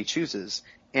whomever he chooses,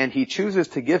 and he chooses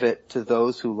to give it to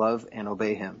those who love and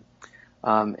obey him.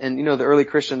 And the early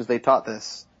Christians, they taught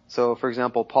this. So for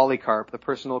example, Polycarp, the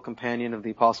personal companion of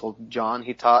the apostle John,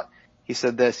 he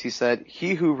said,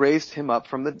 "He who raised him up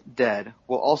from the dead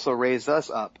will also raise us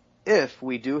up if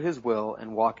we do his will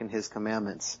and walk in his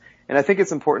commandments." And I think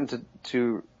it's important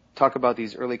to talk about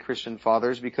these early Christian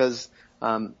fathers because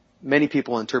many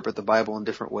people interpret the Bible in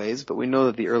different ways, but we know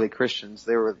that the early Christians,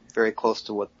 they were very close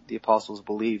to what the apostles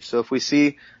believed. So if we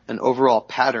see an overall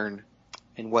pattern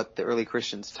in what the early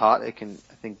Christians taught, it can,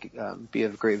 I think, be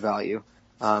of great value.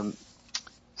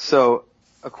 So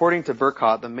according to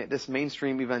Burkott, this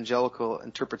mainstream evangelical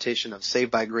interpretation of saved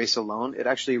by grace alone, it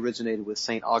actually originated with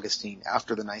St. Augustine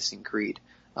after the Nicene Creed.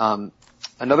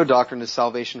 Another doctrine is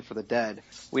salvation for the dead.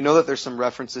 We know that there's some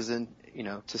references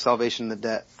to salvation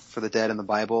for the dead in the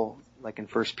Bible, like in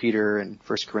 1 Peter and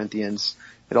 1 Corinthians.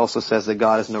 It also says that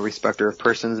God is no respecter of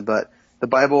persons, but the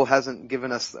Bible hasn't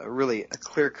given us a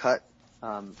clear-cut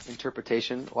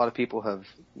interpretation. A lot of people have,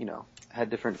 had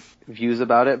different views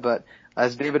about it, but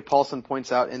as David Paulson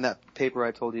points out in that paper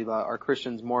I told you about, Are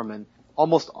Christians Mormon?,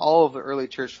 almost all of the early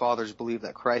church fathers believe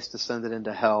that Christ descended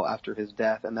into hell after his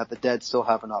death and that the dead still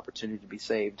have an opportunity to be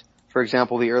saved. For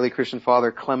example, the early Christian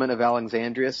father Clement of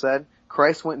Alexandria said,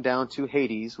 "Christ went down to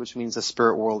Hades," which means the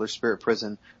spirit world or spirit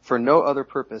prison, "for no other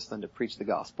purpose than to preach the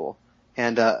gospel."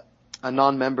 And a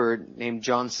non-member named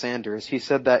John Sanders, he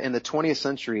said that in the 20th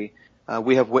century,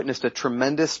 we have witnessed a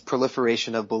tremendous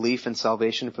proliferation of belief in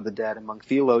salvation for the dead among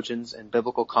theologians and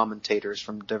biblical commentators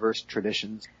from diverse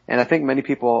traditions. And I think many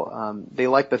people, they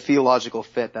like the theological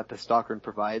fit that this doctrine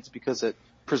provides because it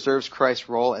preserves Christ's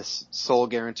role as sole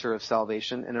guarantor of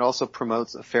salvation, and it also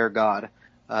promotes a fair God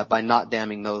by not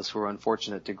damning those who are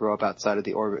unfortunate to grow up outside of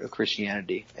the orbit of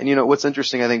Christianity. And what's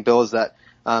interesting, I think, Bill, is that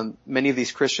many of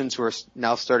these Christians who are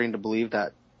now starting to believe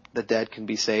that the dead can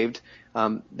be saved,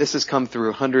 this has come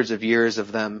through hundreds of years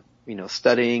of them,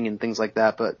 studying and things like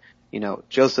that. But,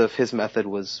 Joseph, his method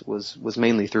was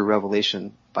mainly through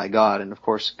revelation by God. And of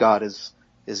course, God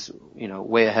is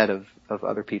way ahead of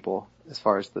other people as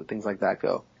far as things like that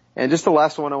go. And just the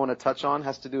last one I want to touch on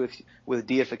has to do with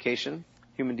deification,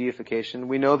 human deification.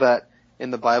 We know that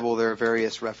in the Bible there are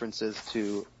various references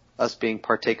to us being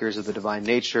partakers of the divine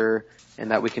nature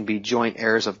and that we can be joint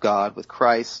heirs of God with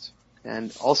Christ.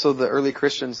 And also the early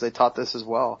Christians, they taught this as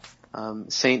well.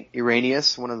 Saint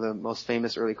Irenaeus, one of the most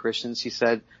famous early Christians, he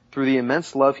said, "Through the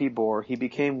immense love he bore, he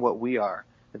became what we are,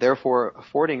 therefore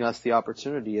affording us the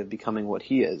opportunity of becoming what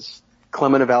he is."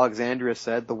 Clement of Alexandria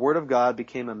said, "The word of God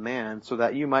became a man so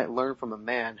that you might learn from a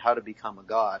man how to become a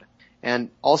God." And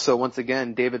also, once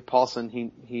again, David Paulson,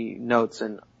 he notes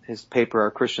in his paper,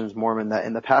 Are Christians Mormon?, that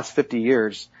in the past 50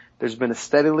 years, there's been a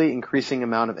steadily increasing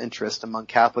amount of interest among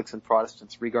Catholics and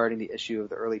Protestants regarding the issue of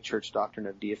the early church doctrine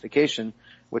of deification,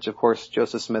 which of course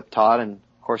Joseph Smith taught, and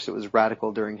of course it was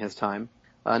radical during his time.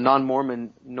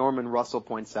 Non-Mormon Norman Russell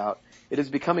points out, "It is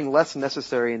becoming less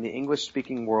necessary in the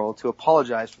English-speaking world to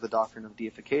apologize for the doctrine of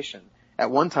deification. At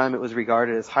one time it was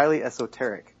regarded as highly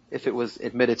esoteric, if it was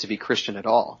admitted to be Christian at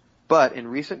all. But in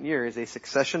recent years, a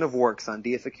succession of works on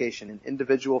deification in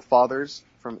individual fathers,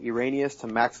 from Irenaeus to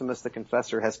Maximus the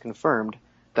Confessor, has confirmed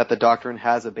that the doctrine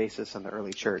has a basis in the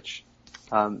early church."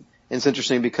 It's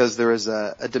interesting because there was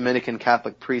a Dominican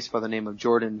Catholic priest by the name of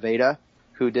Jordan Veda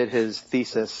who did his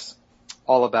thesis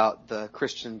all about the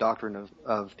Christian doctrine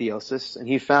of theosis, and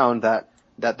he found that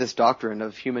this doctrine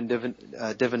of human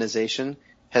divinization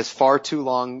has far too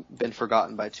long been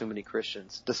forgotten by too many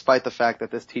Christians, despite the fact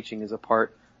that this teaching is a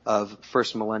part of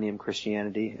first millennium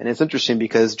Christianity. And it's interesting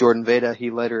because Jordan Veda, he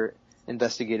later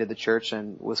investigated the church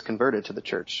and was converted to the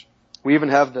church. We even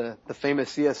have the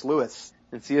famous C.S. Lewis,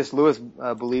 and C.S. Lewis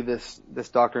believed this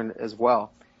doctrine as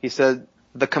well. He said,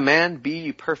 "The command, 'Be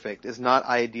ye perfect,' is not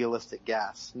idealistic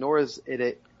gas, nor is it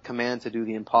a command to do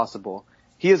the impossible.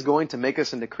 He is going to make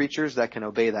us into creatures that can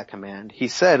obey that command. He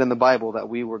said in the Bible that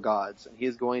we were gods, and he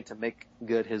is going to make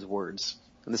good his words.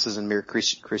 And this is in mere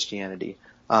Christianity.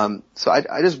 So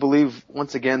I just believe,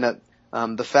 once again, that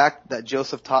the fact that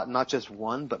Joseph taught not just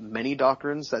one, but many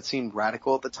doctrines that seemed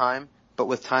radical at the time, but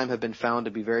with time have been found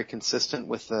to be very consistent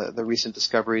with the recent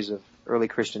discoveries of early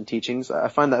Christian teachings. I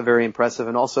find that very impressive.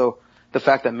 And also the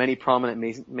fact that many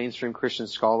prominent mainstream Christian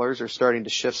scholars are starting to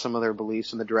shift some of their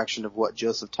beliefs in the direction of what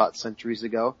Joseph taught centuries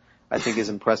ago, I think is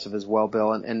impressive as well,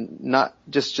 Bill. And not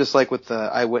just like with the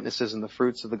eyewitnesses and the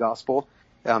fruits of the gospel,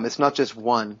 it's not just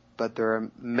one, but there are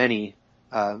many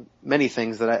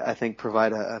things that I think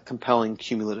provide a compelling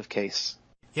cumulative case.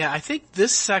 Yeah, I think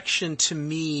this section to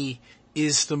me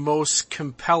is the most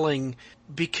compelling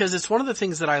because it's one of the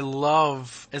things that I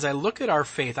love as I look at our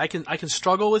faith. I can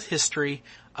struggle with history.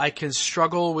 I can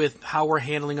struggle with how we're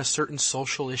handling a certain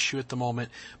social issue at the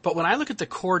moment. But when I look at the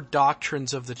core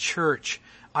doctrines of the church,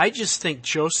 I just think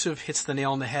Joseph hits the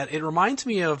nail on the head. It reminds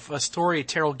me of a story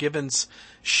Terrell Gibbons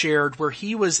shared where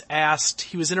he was asked,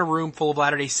 he was in a room full of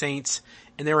Latter-day Saints,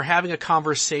 and they were having a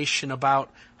conversation about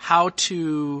how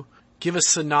to give a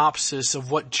synopsis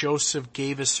of what Joseph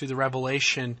gave us through the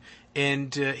revelation.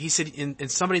 And he said,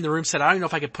 and somebody in the room said, I don't know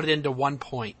if I could put it into 1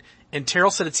 point. And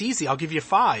Terrell said, it's easy, I'll give you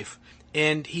 5.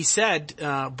 And he said,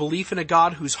 belief in a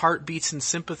God whose heart beats in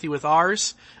sympathy with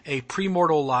ours, a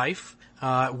premortal life,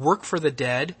 work for the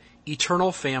dead,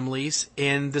 eternal families,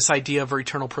 and this idea of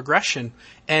eternal progression.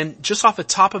 And just off the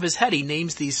top of his head, he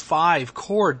names these 5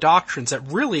 core doctrines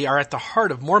that really are at the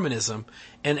heart of Mormonism.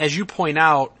 And as you point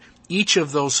out, each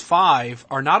of those 5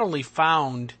 are not only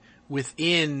found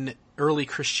within early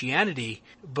Christianity,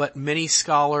 but many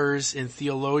scholars and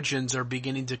theologians are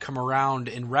beginning to come around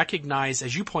and recognize,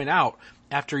 as you point out,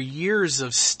 after years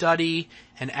of study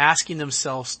and asking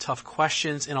themselves tough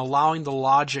questions and allowing the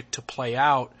logic to play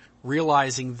out,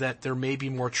 realizing that there may be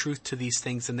more truth to these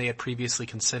things than they had previously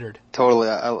considered. Totally.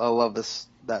 I love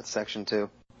that section too.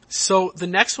 So the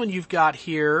next one you've got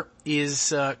here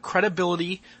is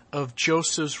credibility of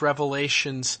Joseph's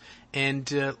revelations. And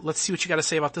let's see what you got to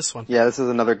say about this one. Yeah, this is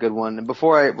another good one. And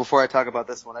before I talk about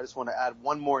this one, I just want to add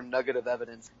one more nugget of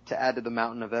evidence to add to the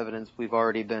mountain of evidence we've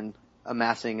already been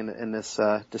amassing in this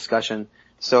discussion.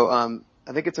 So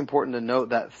I think it's important to note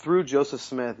that through Joseph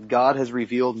Smith, God has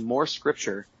revealed more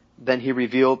scripture than he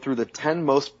revealed through the 10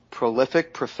 most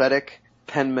prolific prophetic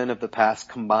penmen of the past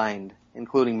combined,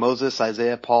 including Moses,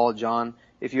 Isaiah, Paul, John.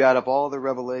 If you add up all the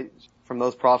revelations from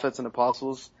those prophets and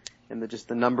apostles and just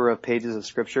the number of pages of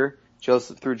scripture,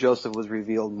 through Joseph was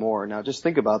revealed more. Now just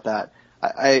think about that.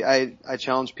 I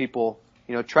challenge people,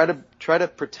 try to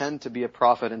pretend to be a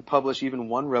prophet and publish even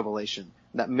one revelation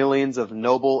that millions of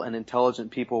noble and intelligent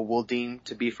people will deem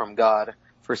to be from God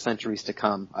for centuries to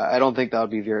come. I don't think that would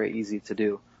be very easy to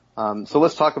do. So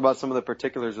let's talk about some of the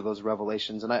particulars of those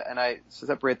revelations, and I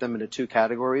separate them into 2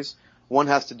 categories. One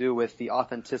has to do with the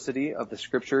authenticity of the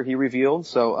scripture he revealed,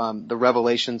 so the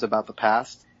revelations about the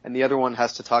past, and the other one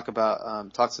has to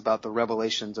talks about the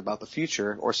revelations about the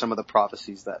future, or some of the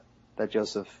prophecies that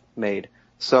Joseph made.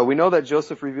 So we know that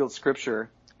Joseph revealed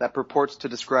scripture that purports to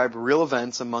describe real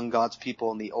events among God's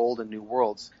people in the old and new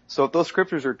worlds. So if those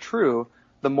scriptures are true,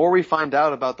 the more we find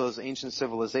out about those ancient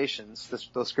civilizations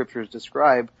those scriptures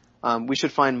describe, we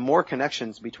should find more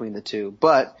connections between the two.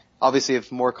 But obviously,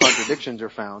 if more contradictions are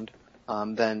found,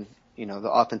 then the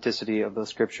authenticity of those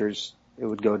scriptures, it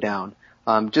would go down.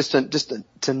 Just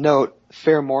to note,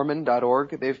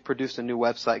 fairmormon.org, they've produced a new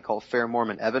website called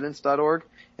fairmormonevidence.org,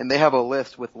 and they have a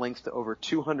list with links to over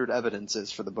 200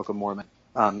 evidences for the Book of Mormon,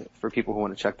 for people who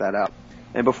want to check that out.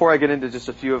 And before I get into just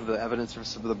a few of the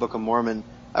evidences of the Book of Mormon,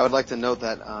 I would like to note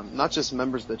that not just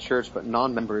members of the church, but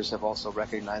non-members have also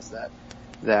recognized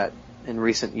that in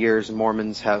recent years,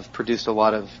 Mormons have produced a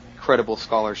lot of credible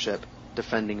scholarship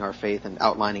defending our faith and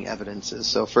outlining evidences.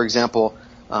 So, for example,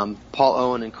 Paul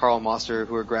Owen and Carl Mosser,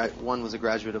 who are one was a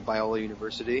graduate of Biola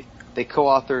University, they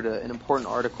co-authored an important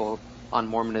article on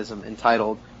Mormonism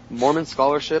entitled "Mormon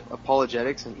Scholarship,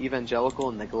 Apologetics, and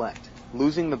Evangelical Neglect: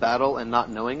 Losing the Battle and Not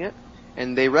Knowing It."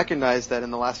 And they recognize that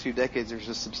in the last few decades, there's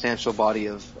a substantial body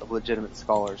of legitimate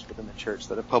scholars within the church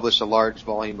that have published a large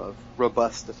volume of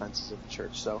robust defenses of the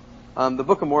church. So, the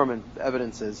Book of Mormon, the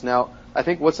evidences. Now, I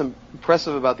think what's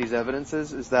impressive about these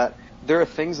evidences is that there are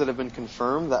things that have been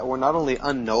confirmed that were not only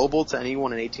unknowable to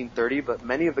anyone in 1830, but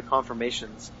many of the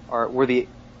confirmations were the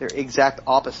exact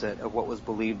opposite of what was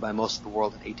believed by most of the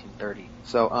world in 1830.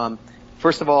 So,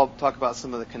 first of all, talk about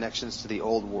some of the connections to the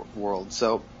old world.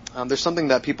 So, there's something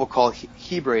that people call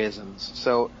Hebraisms.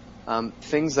 So,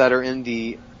 things that are in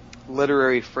the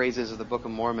literary phrases of the Book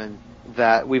of Mormon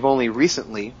that we've only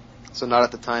recently So not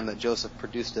at the time that Joseph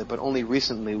produced it, but only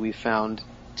recently we found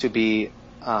to be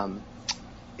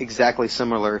exactly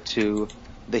similar to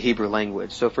the Hebrew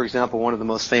language. So, for example, one of the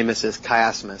most famous is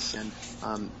chiasmus,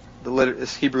 and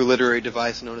this Hebrew literary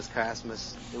device known as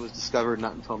chiasmus, it was discovered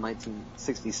not until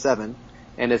 1967,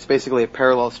 and it's basically a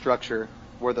parallel structure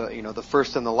where the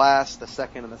first and the last, the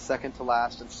second and the second to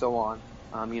last, and so on,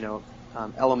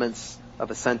 elements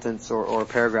of a sentence or a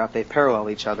paragraph, they parallel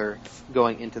each other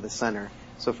going into the center.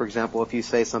 So, for example, if you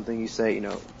say something, you say,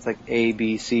 it's like A,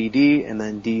 B, C, D, and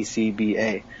then D, C, B,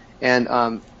 A.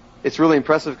 And it's really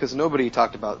impressive because nobody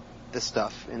talked about this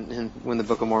stuff when the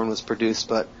Book of Mormon was produced,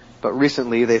 but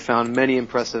recently they found many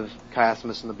impressive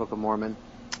chiasmus in the Book of Mormon.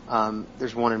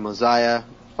 There's one in Mosiah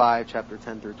 5, chapter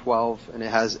 10 through 12, and it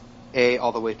has A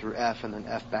all the way through F, and then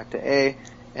F back to A.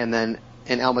 And then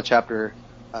in Alma chapter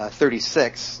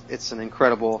 36, it's an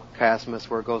incredible chiasmus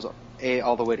where it goes A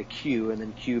all the way to Q, and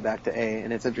then Q back to A.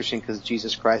 And it's interesting because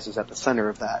Jesus Christ is at the center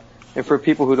of that. And for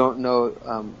people who don't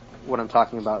know what I'm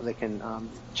talking about, they can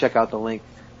check out the link.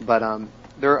 But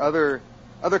there are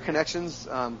other connections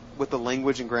with the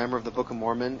language and grammar of the Book of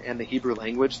Mormon and the Hebrew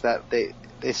language that they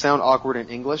sound awkward in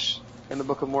English in the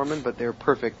Book of Mormon, but they're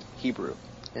perfect Hebrew,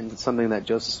 and it's something that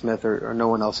Joseph Smith or no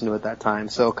one else knew at that time.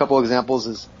 So a couple examples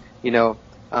is, it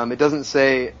doesn't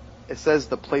say, it says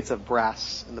the plates of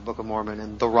brass in the Book of Mormon,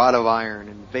 and the rod of iron,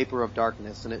 and vapor of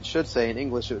darkness, and it should say, in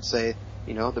English it would say,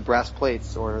 the brass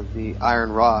plates or the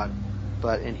iron rod,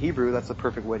 but in Hebrew that's the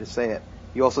perfect way to say it.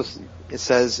 It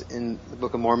says in the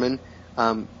Book of Mormon,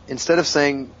 instead of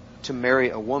saying to marry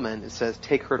a woman, it says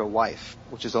take her to wife,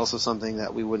 which is also something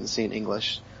that we wouldn't see in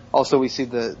English. Also, we see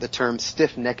the term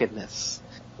stiff-neckedness.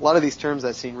 A lot of these terms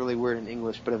that seem really weird in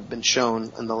English, but have been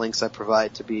shown in the links I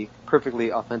provide to be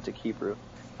perfectly authentic Hebrew.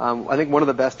 I think one of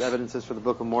the best evidences for the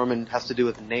Book of Mormon has to do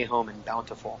with Nahum and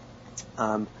Bountiful.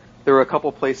 There were a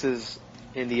couple places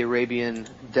in the Arabian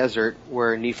desert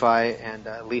where Nephi and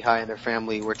Lehi and their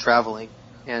family were traveling,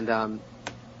 and I'm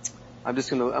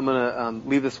gonna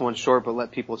leave this one short, but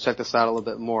let people check this out a little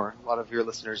bit more. A lot of your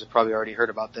listeners have probably already heard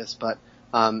about this, but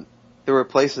there were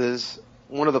places.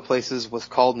 One of the places was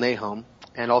called Nahum,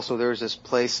 and also there was this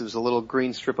place. It was a little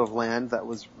green strip of land that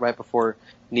was right before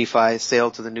Nephi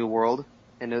sailed to the New World,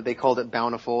 and they called it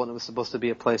Bountiful, and it was supposed to be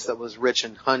a place that was rich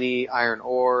in honey, iron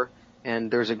ore,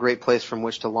 and there's a great place from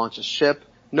which to launch a ship.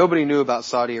 Nobody knew about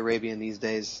Saudi Arabia in these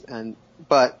days,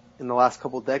 but in the last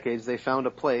couple of decades, they found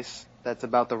a place that's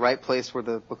about the right place where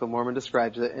the Book of Mormon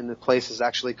describes it, and the place is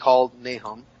actually called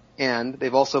Nahum. And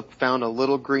they've also found a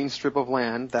little green strip of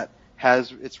land that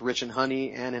it's rich in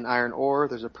honey and in iron ore.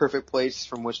 There's a perfect place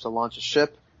from which to launch a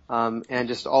ship, and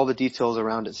just all the details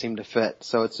around it seem to fit.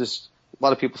 So it's just, a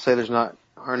lot of people say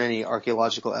aren't any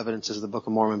archaeological evidences of the Book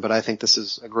of Mormon, but I think this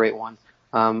is a great one.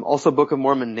 Also Book of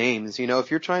Mormon names. If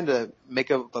you're trying to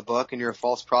make up a book and you're a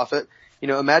false prophet,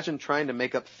 imagine trying to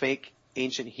make up fake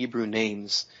ancient Hebrew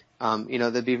names.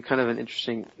 That'd be kind of an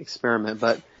interesting experiment.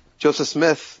 But Joseph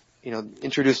Smith,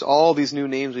 introduced all these new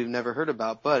names we've never heard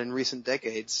about, but in recent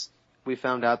decades, we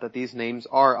found out that these names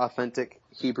are authentic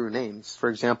Hebrew names. For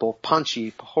example,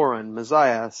 Panchi, Pahoran,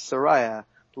 Mosiah, Sariah,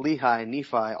 Lehi,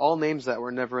 Nephi, all names that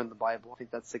were never in the Bible. I think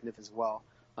that's significant as well.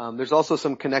 There's also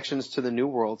some connections to the New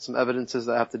World, some evidences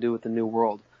that have to do with the New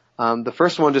World. The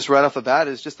first one, just right off the bat,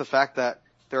 is just the fact that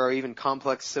there are even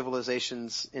complex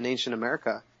civilizations in ancient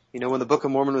America. When the Book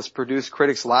of Mormon was produced,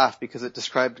 critics laughed because it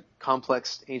described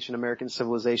complex ancient American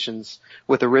civilizations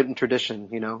with a written tradition.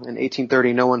 In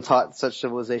 1830, no one thought such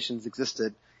civilizations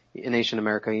existed in ancient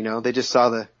America. They just saw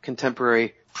the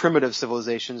contemporary primitive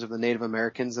civilizations of the Native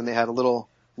Americans, and they had little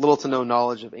to no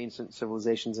knowledge of ancient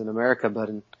civilizations in America. But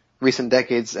in recent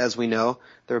decades, as we know,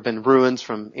 there have been ruins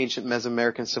from ancient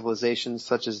Mesoamerican civilizations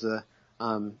such as the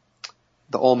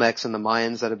Olmecs and the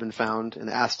Mayans that have been found, and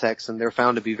the Aztecs, and they're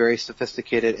found to be very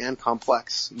sophisticated and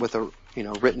complex with a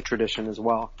written tradition as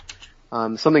well.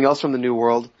 Something else from the New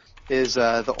World is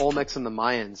the Olmecs and the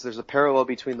Mayans. There's a parallel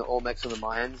between the Olmecs and the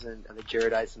Mayans and the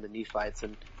Jaredites and the Nephites,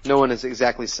 and no one has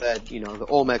exactly said, the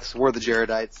Olmecs were the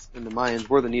Jaredites and the Mayans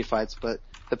were the Nephites, but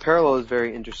the parallel is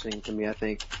very interesting to me, I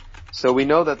think. So we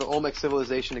know that the Olmec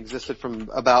civilization existed from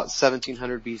about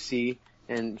 1700 BC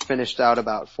and finished out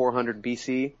about 400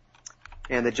 BC.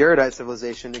 And the Jaredite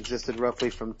civilization existed roughly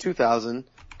from 2000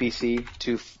 BC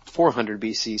to 400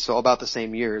 BC, so about the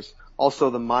same years. Also,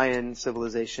 the Mayan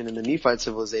civilization and the Nephite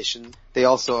civilization, they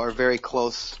also are very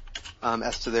close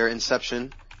as to their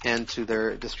inception and to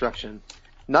their destruction.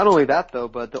 Not only that, though,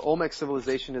 but the Olmec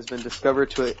civilization has been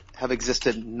discovered to have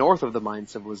existed north of the Mayan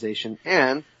civilization,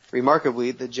 and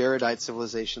remarkably, the Jaredite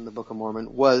civilization, the Book of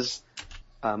Mormon, was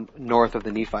north of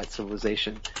the Nephite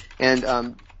civilization.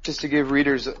 And just to give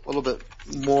readers a little bit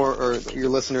more, or your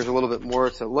listeners a little bit more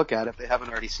to look at if they haven't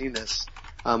already seen this,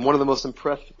 one of the most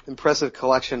impressive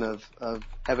collection of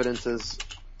evidences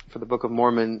for the Book of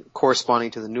Mormon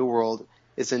corresponding to the New World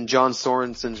is in John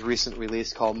Sorensen's recent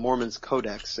release called Mormon's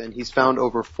Codex, and he's found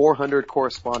over 400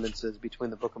 correspondences between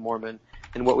the Book of Mormon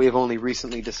and what we have only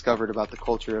recently discovered about the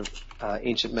culture of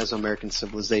ancient Mesoamerican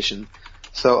civilization.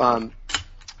 So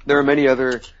there are many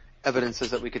other evidences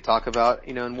that we could talk about,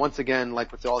 and once again,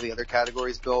 like with all the other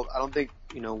categories, Bill, I don't think,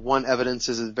 one evidence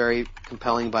is very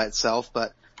compelling by itself,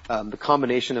 but the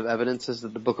combination of evidences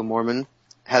that the Book of Mormon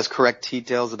has correct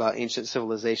details about ancient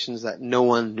civilizations that no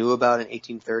one knew about in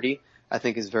 1830, I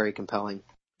think is very compelling.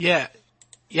 Yeah,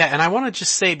 and I want to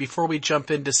just say before we jump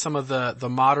into some of the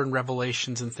modern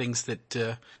revelations and things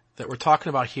that we're talking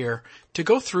about here, to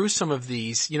go through some of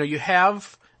these, you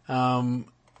have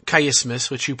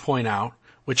chiasmus, which you point out,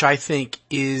 which I think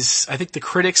the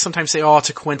critics sometimes say, oh, it's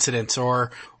a coincidence,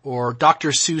 or Dr.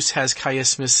 Seuss has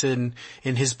chiasmus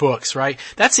in his books, right?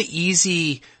 That's an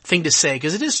easy thing to say,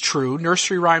 because it is true.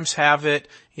 Nursery rhymes have it,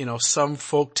 some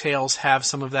folk tales have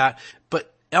some of that.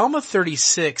 But Alma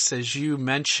 36, as you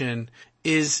mentioned,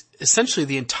 is essentially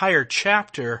the entire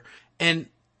chapter. And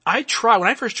when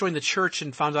I first joined the church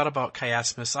and found out about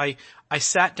chiasmus, I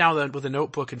sat down with a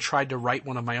notebook and tried to write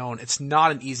one of my own. It's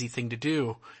not an easy thing to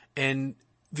do. And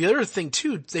the other thing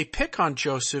too, they pick on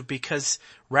Joseph because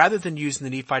rather than using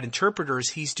the Nephite interpreters,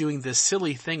 he's doing this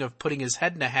silly thing of putting his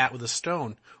head in a hat with a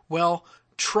stone. Well,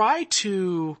 try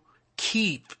to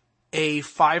keep a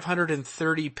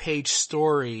 530-page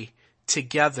story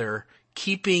together,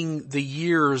 keeping the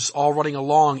years all running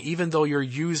along, even though you're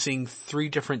using 3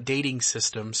 different dating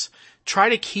systems. Try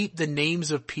to keep the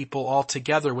names of people all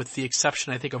together, with the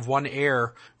exception, I think, of one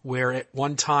heir where at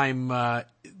one time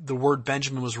the word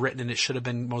Benjamin was written and it should have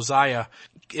been Mosiah.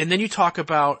 And then you talk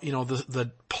about,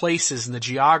 the places and the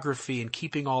geography and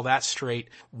keeping all that straight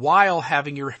while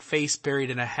having your face buried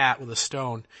in a hat with a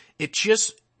stone. It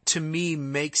just, to me,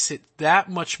 makes it that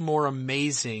much more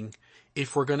amazing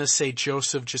if we're going to say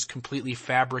Joseph just completely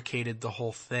fabricated the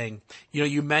whole thing.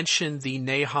 You mentioned the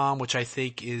Nahum, which I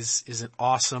think is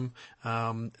awesome.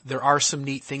 There are some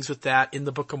neat things with that. In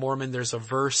the Book of Mormon, there's a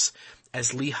verse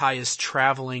as Lehi is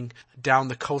traveling down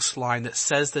the coastline that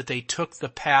says that they took the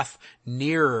path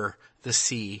nearer the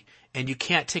sea. And you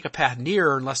can't take a path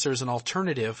nearer unless there's an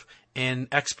alternative. And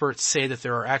experts say that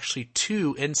there are actually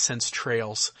 2 incense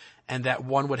trails, and that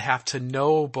one would have to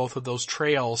know both of those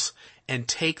trails and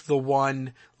take the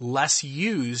one less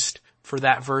used for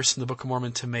that verse in the Book of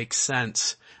Mormon to make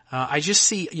sense. I just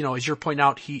see, as you're pointing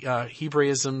out,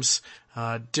 Hebraisms,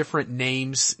 different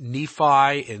names,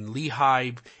 Nephi and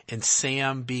Lehi and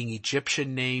Sam being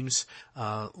Egyptian names,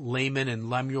 Laman and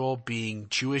Lemuel being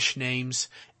Jewish names,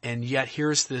 and yet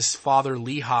here's this father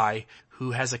Lehi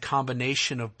who has a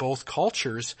combination of both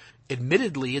cultures,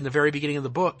 admittedly in the very beginning of the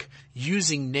book,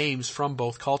 using names from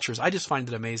both cultures. I just find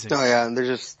it amazing. Oh yeah, and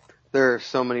there are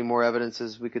so many more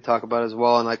evidences we could talk about as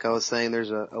well. And like I was saying, there's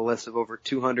a list of over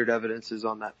 200 evidences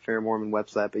on that Fair Mormon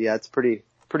website. But yeah, it's pretty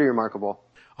remarkable.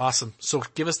 Awesome. So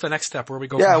give us the next step where we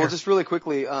go from here. Yeah, well, just really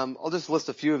quickly, I'll just list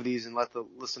a few of these and let the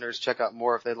listeners check out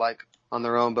more if they'd like on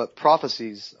their own. But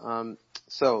prophecies.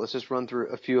 So let's just run through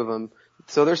a few of them.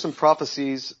 So there's some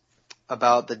prophecies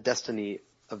about the destiny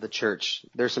of the church.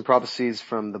 There's some prophecies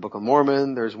from the Book of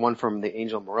Mormon. There's one from the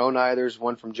angel Moroni. There's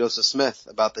one from Joseph Smith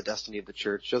about the destiny of the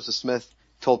church. Joseph Smith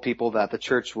told people that the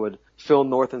church would fill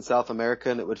North and South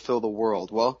America and it would fill the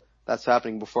world. Well, that's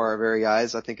happening before our very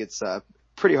eyes. I think it's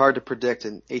pretty hard to predict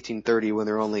in 1830 when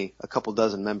there are only a couple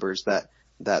dozen members that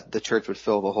the church would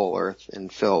fill the whole earth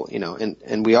and fill,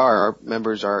 and our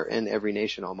members are in every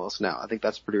nation almost now. I think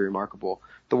that's pretty remarkable.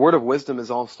 The word of wisdom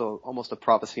is also almost a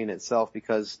prophecy in itself,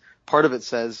 because part of it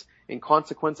says, in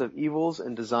consequence of evils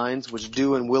and designs which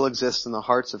do and will exist in the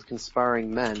hearts of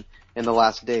conspiring men in the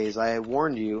last days, I have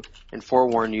warned you and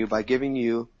forewarned you by giving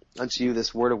unto you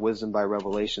this word of wisdom by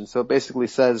revelation. So it basically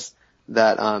says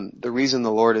that the reason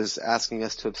the Lord is asking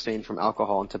us to abstain from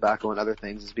alcohol and tobacco and other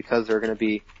things is because there are going to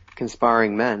be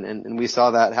conspiring men, and we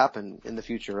saw that happen in the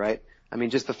future, right? I mean,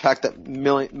 just the fact that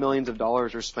millions of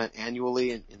dollars are spent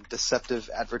annually in deceptive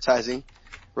advertising,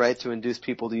 right, to induce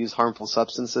people to use harmful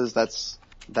substances,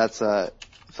 that's a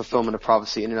fulfillment of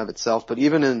prophecy in and of itself. But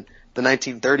even in the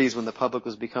 1930s, when the public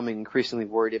was becoming increasingly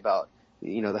worried about,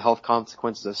 the health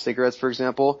consequences of cigarettes, for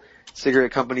example,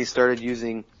 cigarette companies started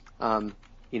using,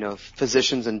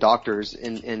 physicians and doctors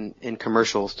in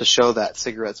commercials to show that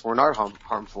cigarettes were not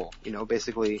harmful,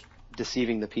 basically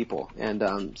deceiving the people.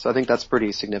 And so I think that's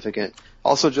pretty significant.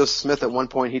 Also, Joseph Smith at one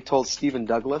point, he told Stephen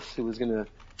Douglas, who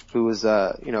was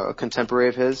a contemporary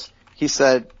of his, he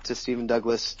said to Stephen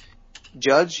Douglas,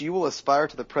 "Judge, you will aspire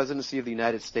to the presidency of the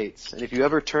United States, and if you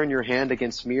ever turn your hand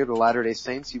against me or the Latter-day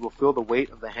Saints, you will feel the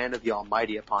weight of the hand of the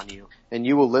Almighty upon you, and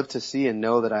you will live to see and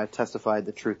know that I have testified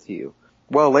the truth to you."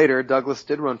 Well, later, Douglas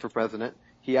did run for president.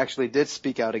 He actually did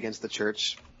speak out against the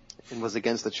church and was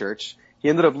against the church. He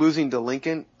ended up losing to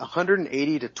Lincoln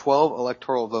 180 to 12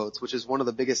 electoral votes, which is one of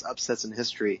the biggest upsets in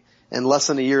history. And less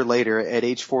than a year later, at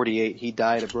age 48, he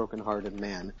died a broken-hearted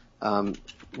man.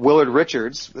 Willard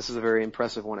Richards, this is a very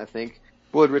impressive one, I think.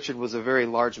 Willard Richards was a very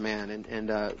large man,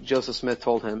 and Joseph Smith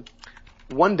told him,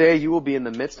 "One day you will be in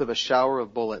the midst of a shower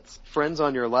of bullets. Friends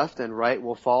on your left and right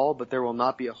will fall, but there will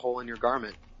not be a hole in your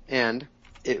garment." And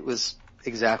it was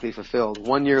exactly fulfilled.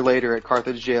 1 year later at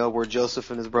Carthage jail, where Joseph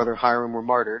and his brother Hiram were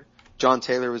martyred, John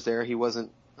Taylor was there. He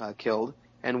wasn't killed.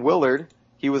 And Willard,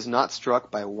 he was not struck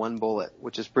by one bullet,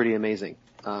 which is pretty amazing.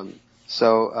 There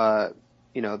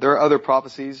are other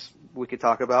prophecies we could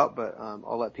talk about, but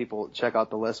I'll let people check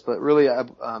out the list. But really,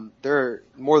 there are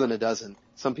more than a dozen.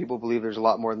 Some people believe there's a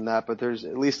lot more than that, but there's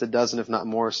at least a dozen, if not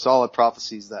more, solid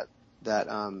prophecies that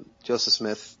Joseph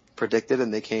Smith predicted,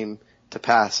 and they came to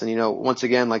pass. And once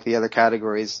again, like the other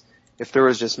categories, if there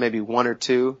was just maybe one or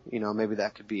two, maybe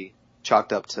that could be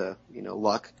chalked up to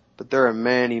luck. But there are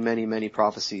many, many, many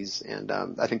prophecies, and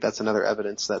I think that's another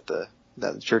evidence that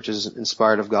the church is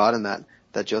inspired of God, and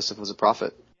that Joseph was a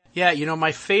prophet. Yeah,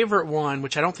 my favorite one,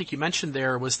 which I don't think you mentioned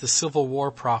there, was the Civil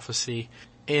War prophecy.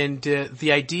 And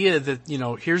the idea that,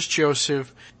 here's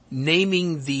Joseph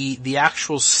naming the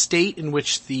actual state in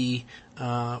which the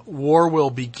war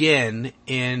will begin,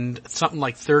 and something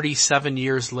like 37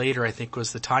 years later, I think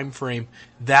was the time frame.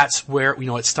 That's where,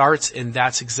 it starts, and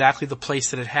that's exactly the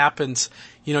place that it happens.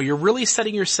 You're really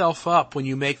setting yourself up when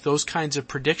you make those kinds of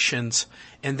predictions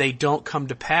and they don't come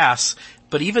to pass.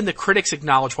 But even the critics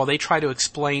acknowledge, while they try to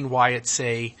explain why it's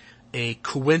a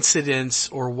coincidence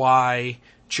or why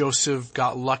Joseph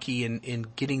got lucky in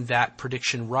getting that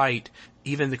prediction right,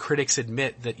 even the critics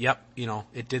admit that, yep,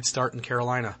 it did start in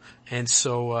Carolina. And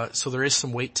so there is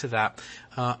some weight to that.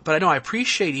 But I know I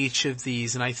appreciate each of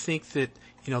these, and I think that,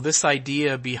 this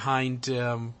idea behind,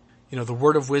 the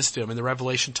word of wisdom and the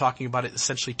revelation talking about it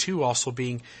essentially too also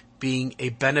being a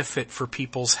benefit for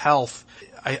people's health.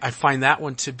 I find that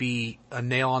one to be a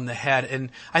nail on the head. And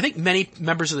I think many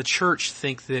members of the church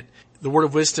think that the word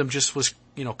of wisdom just was,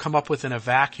 come up with in a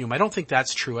vacuum. I don't think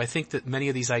that's true. I think that many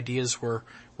of these ideas were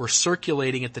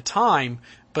circulating at the time,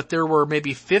 but there were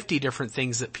maybe 50 different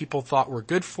things that people thought were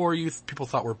good for you, people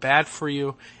thought were bad for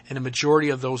you, and a majority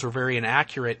of those were very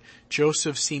inaccurate.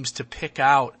 Joseph seems to pick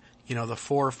out, the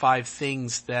 4 or 5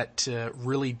 things that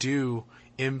really do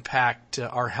impact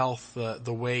our health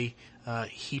the way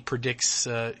he predicts.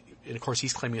 And of course,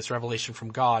 he's claiming it's revelation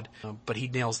from God, but he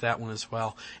nails that one as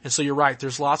well. And so you're right.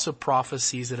 There's lots of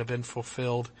prophecies that have been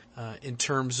fulfilled in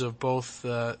terms of both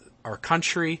our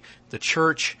country, the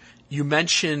church. You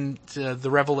mentioned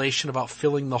the revelation about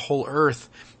filling the whole earth.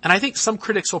 And I think some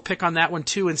critics will pick on that one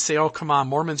too and say, oh, come on,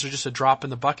 Mormons are just a drop in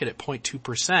the bucket at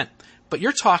 0.2%. But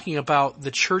you're talking about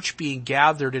the church being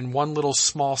gathered in one little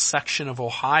small section of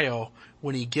Ohio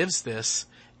when he gives this.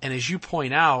 And as you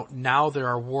point out, now there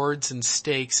are wards and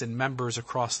stakes and members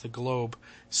across the globe.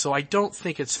 So I don't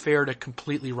think it's fair to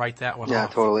completely write that one off. Yeah,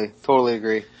 totally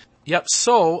agree. Yep.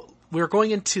 So we're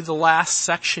going into the last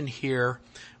section here,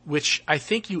 which I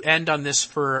think you end on this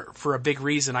for a big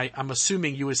reason. I'm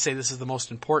assuming you would say this is the most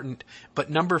important. But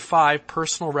number 5,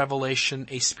 personal revelation,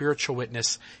 a spiritual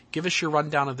witness. Give us your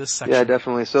rundown of this section. Yeah,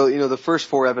 definitely. So, the first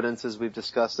 4 evidences we've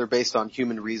discussed, they're based on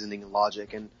human reasoning and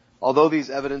logic. And although these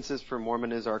evidences for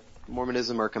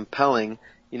Mormonism are compelling,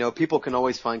 people can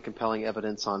always find compelling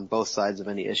evidence on both sides of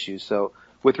any issue. So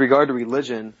with regard to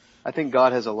religion, I think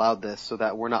God has allowed this so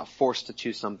that we're not forced to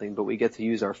choose something, but we get to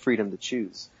use our freedom to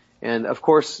choose. And of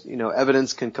course,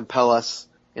 evidence can compel us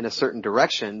in a certain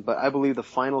direction, but I believe the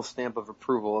final stamp of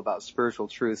approval about spiritual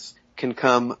truths can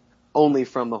come only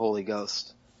from the Holy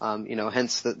Ghost.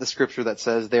 Hence the scripture that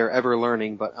says they are ever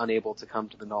learning but unable to come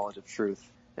to the knowledge of truth.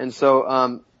 And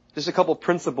so, just a couple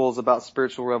principles about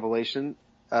spiritual revelation.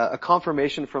 A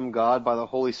confirmation from God by the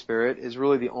Holy Spirit is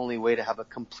really the only way to have a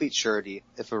complete surety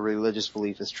if a religious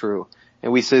belief is true.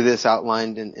 And we see this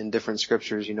outlined in different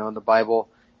scriptures. In the Bible,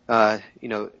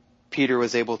 Peter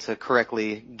was able to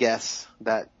correctly guess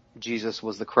that Jesus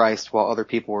was the Christ while other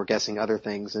people were guessing other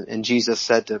things. And Jesus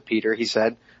said to Peter, he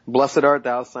said, "Blessed art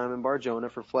thou, Simon Bar-Jonah,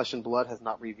 for flesh and blood has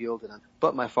not revealed it,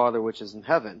 but my Father which is in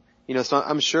heaven." So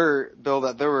I'm sure, Bill,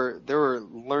 that there were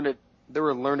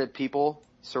learned people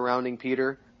surrounding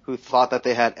Peter who thought that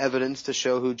they had evidence to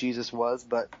show who Jesus was,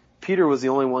 but Peter was the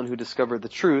only one who discovered the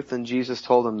truth, and Jesus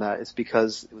told him that it's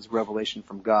because it was revelation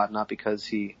from God, not because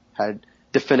he had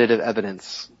definitive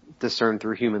evidence discerned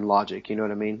through human logic. You know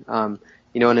what I mean? And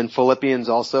in Philippians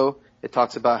also, it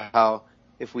talks about how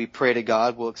if we pray to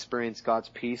God, we'll experience God's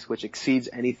peace, which exceeds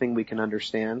anything we can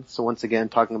understand. So once again,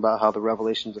 talking about how the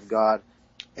revelations of God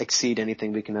exceed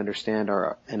anything we can understand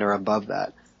and are above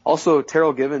that. Also,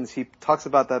 Terrell Givens, he talks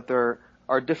about that there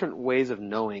are different ways of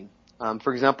knowing.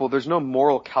 For example, there's no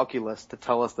moral calculus to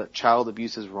tell us that child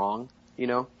abuse is wrong.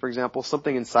 For example,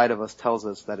 something inside of us tells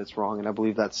us that it's wrong, and I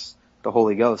believe that's the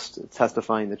Holy Ghost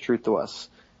testifying the truth to us.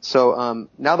 So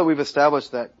now that we've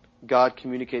established that God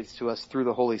communicates to us through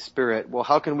the Holy Spirit, well,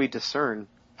 how can we discern?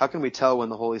 How can we tell when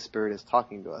the Holy Spirit is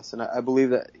talking to us? And I believe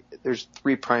that there's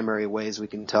three primary ways we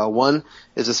can tell. One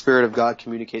is the Spirit of God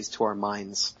communicates to our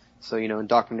minds. So, in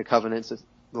Doctrine and Covenants,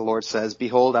 the Lord says,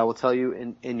 "Behold, I will tell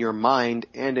you in your mind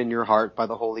and in your heart by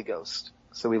the Holy Ghost."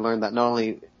 So we learn that not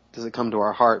only does it come to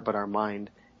our heart, but our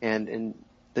mind. And in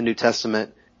the New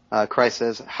Testament, Christ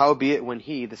says, "Howbeit when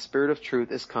He, the Spirit of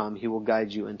truth, is come, He will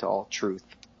guide you into all truth."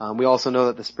 We also know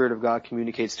that the Spirit of God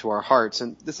communicates to our hearts.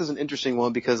 And this is an interesting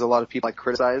one because a lot of people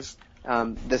criticize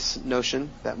this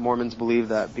notion that Mormons believe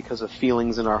that because of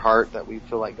feelings in our heart that we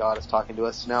feel like God is talking to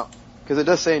us. Now, because it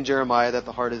does say in Jeremiah that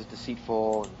the heart is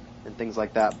deceitful and things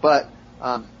like that. But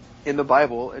in the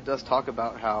Bible, it does talk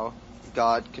about how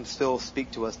God can still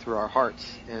speak to us through our hearts.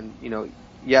 And,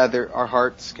 our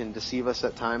hearts can deceive us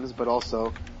at times, but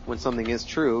also when something is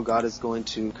true, God is going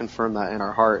to confirm that in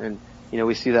our heart. And,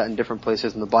 we see that in different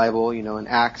places in the Bible, in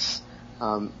Acts,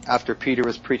 after Peter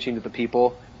was preaching to the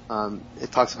people,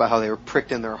 it talks about how they were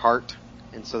pricked in their heart.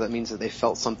 And so that means that they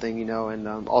felt something,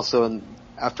 and also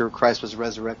after Christ was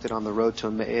resurrected on the road to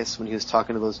Emmaus, when he was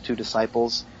talking to those two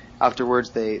disciples,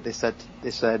 afterwards they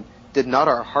said, "Did not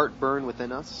our heart burn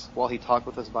within us while he talked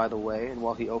with us by the way and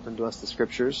while he opened to us the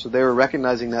scriptures?" So they were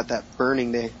recognizing that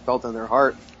burning they felt in their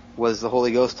heart was the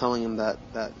Holy Ghost telling them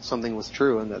that something was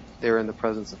true and that they were in the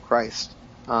presence of Christ.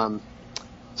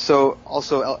 So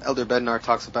also Elder Bednar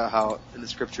talks about how in the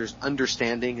scriptures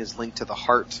understanding is linked to the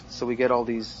heart. So we get all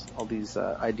these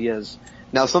ideas.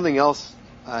 Now something else,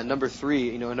 number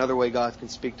 3, another way God can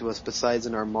speak to us besides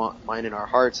in our mind and our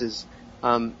hearts is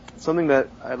something that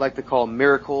I'd like to call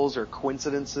miracles or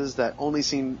coincidences that only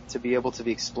seem to be able to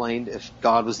be explained if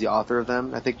God was the author of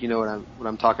them. I think you know what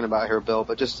I'm talking about here, Bill,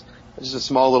 but just a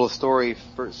small little story.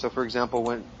 For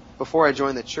example, before I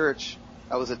joined the church,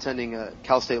 I was attending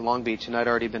Cal State Long Beach, and I'd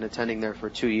already been attending there for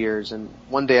 2 years. And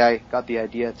one day I got the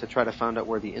idea to try to find out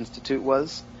where the Institute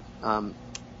was,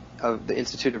 of the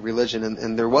Institute of Religion,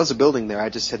 and there was a building there. I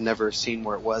just had never seen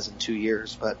where it was in 2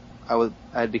 years, but I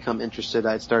had become interested.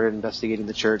 I had started investigating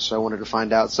the church, so I wanted to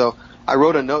find out. So I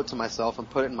wrote a note to myself and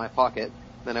put it in my pocket.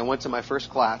 Then I went to my first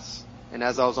class, and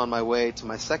as I was on my way to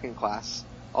my second class,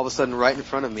 all of a sudden right in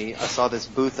front of me, I saw this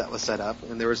booth that was set up,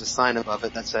 and there was a sign above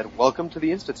it that said, "Welcome to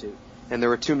the Institute." And there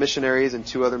were 2 missionaries and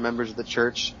 2 other members of the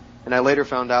church. And I later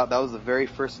found out that was the very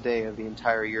first day of the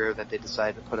entire year that they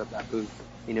decided to put up that booth.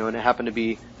 And it happened to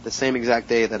be the same exact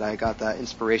day that I got that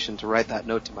inspiration to write that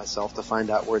note to myself to find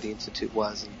out where the Institute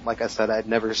was. And like I said, I had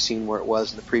never seen where it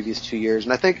was in the previous 2 years.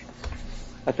 And I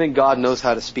think God knows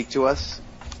how to speak to us.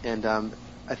 And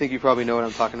I think you probably know what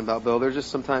I'm talking about, Bill. There's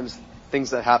just sometimes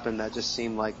things that happen that just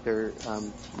seem like they're,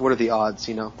 what are the odds,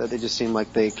 that they just seem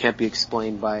like they can't be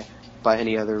explained by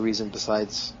any other reason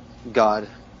besides God,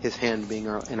 His hand being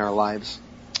in our lives.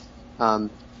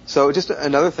 So just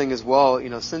another thing as well,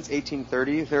 since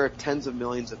 1830, there are tens of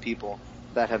millions of people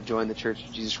that have joined the Church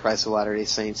of Jesus Christ of Latter-day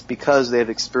Saints because they have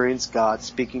experienced God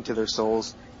speaking to their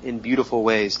souls in beautiful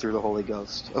ways through the Holy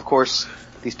Ghost. Of course,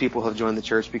 these people have joined the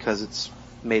church because it's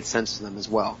made sense to them as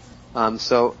well.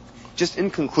 So just in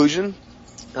conclusion,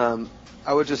 I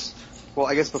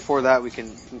guess before that we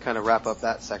can kind of wrap up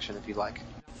that section if you'd like.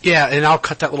 Yeah, and I'll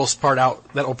cut that little part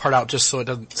out just so it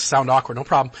doesn't sound awkward, no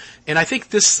problem. And I think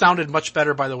this sounded much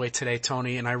better, by the way, today,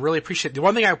 Tony, and I really appreciate it. The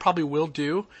one thing I probably will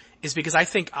do is because I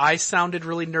think I sounded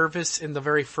really nervous in the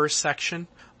very first section,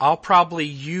 I'll probably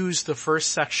use the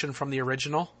first section from the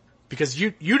original, because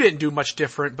you didn't do much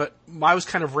different, but I was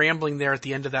kind of rambling there at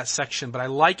the end of that section, but I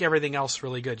like everything else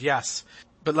really good, yes.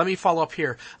 But let me follow up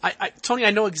here. Tony,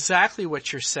 I know exactly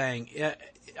what you're saying.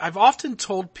 I've often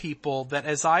told people that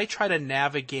as I try to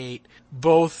navigate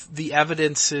both the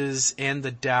evidences and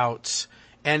the doubts,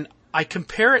 and I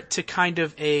compare it to kind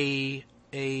of a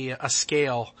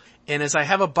scale, and as I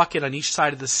have a bucket on each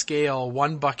side of the scale,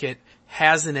 one bucket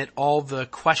has in it all the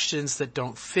questions that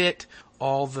don't fit,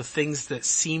 all the things that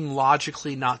seem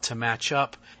logically not to match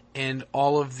up, and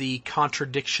all of the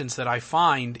contradictions that I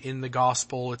find in the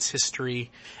gospel, its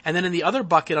history. And then in the other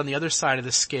bucket on the other side of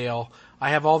the scale, I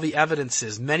have all the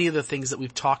evidences, many of the things that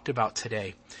we've talked about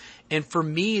today. And for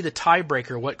me, the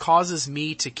tiebreaker, what causes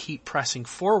me to keep pressing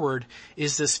forward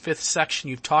is this fifth section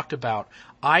you've talked about.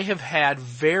 I have had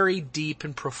very deep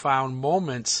and profound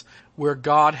moments where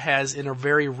God has, in a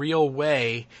very real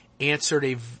way, answered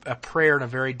a prayer in a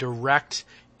very direct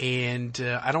and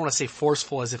I don't want to say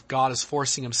forceful as if God is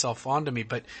forcing himself onto me,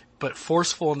 but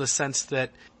forceful in the sense that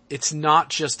it's not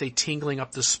just a tingling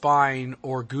up the spine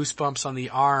or goosebumps on the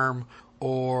arm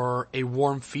or a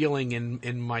warm feeling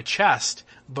in my chest,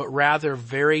 but rather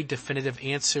very definitive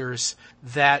answers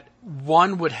that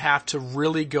one would have to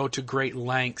really go to great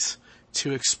lengths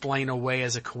to explain away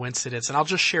as a coincidence. And I'll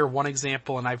just share one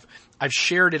example, and I've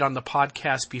shared it on the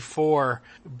podcast before,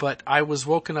 but I was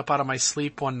woken up out of my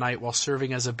sleep one night while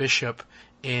serving as a bishop,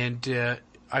 and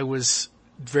I was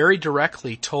very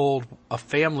directly told a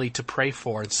family to pray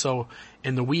for. And so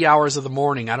in the wee hours of the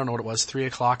morning, I don't know what it was, 3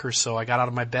 o'clock or so, I got out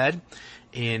of my bed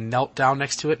and knelt down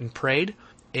next to it and prayed.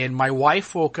 And my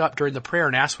wife woke up during the prayer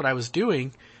and asked what I was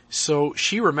doing. So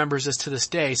she remembers this to this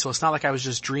day. So it's not like I was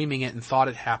just dreaming it and thought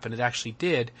it happened. It actually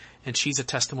did. And she's a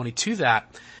testimony to that.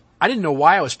 I didn't know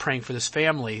why I was praying for this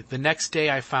family. The next day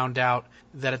I found out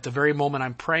that at the very moment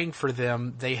I'm praying for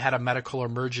them, they had a medical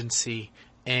emergency.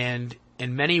 And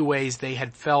in many ways they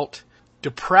had felt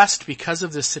depressed because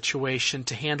of this situation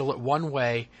to handle it one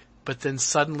way, but then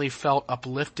suddenly felt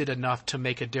uplifted enough to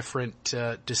make a different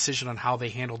decision on how they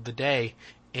handled the day.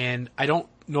 And I don't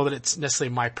know that it's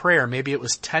necessarily my prayer. Maybe it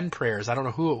was 10 prayers. I don't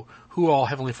know who all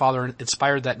Heavenly Father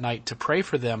inspired that night to pray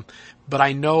for them. But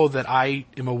I know that I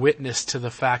am a witness to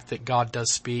the fact that God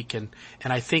does speak. And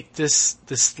I think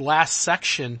this last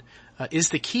section is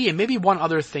the key. And maybe one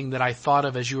other thing that I thought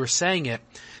of as you were saying it,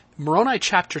 Moroni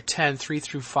chapter 10, 3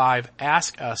 through 5,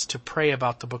 ask us to pray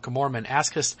about the Book of Mormon.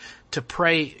 Ask us to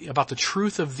pray about the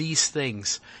truth of these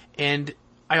things. And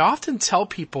I often tell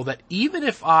people that even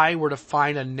if I were to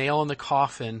find a nail in the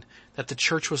coffin that the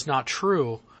church was not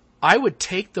true, I would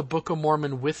take the Book of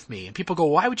Mormon with me. And people go,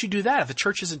 why would you do that? If the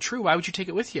church isn't true, why would you take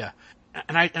it with you?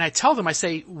 And I tell them, I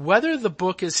say, whether the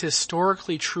book is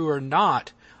historically true or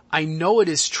not, I know it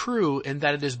is true and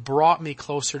that it has brought me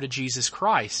closer to Jesus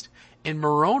Christ. And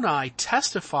Moroni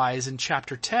testifies in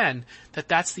chapter 10 that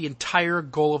that's the entire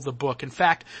goal of the book. In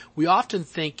fact, we often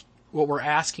think what we're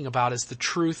asking about is the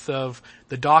truth of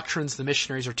the doctrines the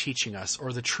missionaries are teaching us,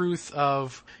 or the truth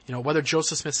of, whether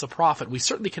Joseph Smith's a prophet. We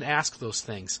certainly can ask those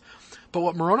things. But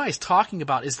what Moroni is talking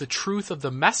about is the truth of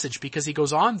the message, because he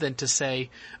goes on then to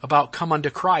say about come unto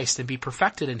Christ and be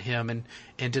perfected in him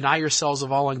and deny yourselves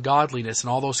of all ungodliness, and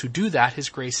all those who do that, his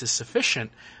grace is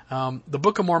sufficient. The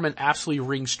Book of Mormon absolutely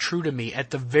rings true to me,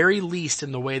 at the very least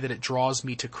in the way that it draws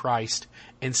me to Christ.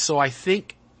 And so I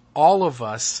think all of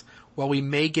us, while we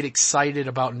may get excited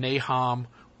about Nahum,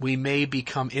 we may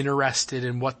become interested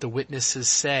in what the witnesses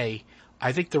say,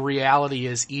 I think the reality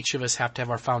is each of us have to have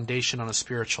our foundation on a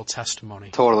spiritual testimony.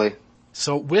 Totally.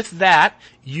 So with that,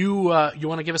 you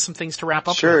want to give us some things to wrap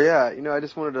up Sure, with? yeah. I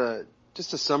just wanted to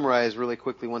summarize really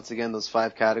quickly once again those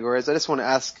 5 categories. I just want to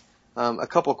ask a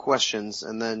couple questions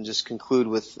and then just conclude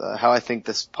with how I think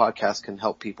this podcast can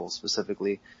help people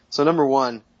specifically. So number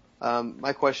 1,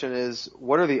 my question is,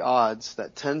 what are the odds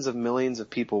that tens of millions of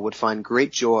people would find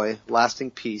great joy, lasting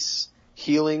peace,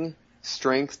 healing,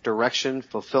 strength, direction,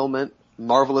 fulfillment,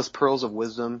 marvelous pearls of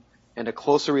wisdom, and a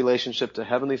closer relationship to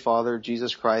Heavenly Father,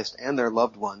 Jesus Christ, and their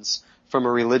loved ones from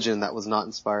a religion that was not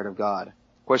inspired of God?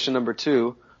 Question number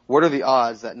 2, what are the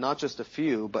odds that not just a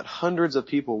few, but hundreds of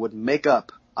people would make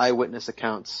up eyewitness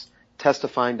accounts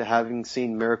testifying to having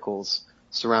seen miracles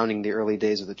surrounding the early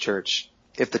days of the church,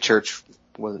 if the church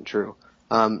wasn't true?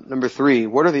 Number 3,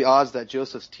 what are the odds that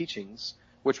Joseph's teachings,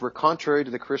 which were contrary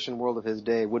to the Christian world of his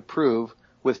day, would prove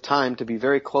with time to be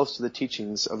very close to the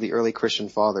teachings of the early Christian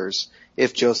fathers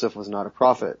if Joseph was not a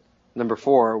prophet? Number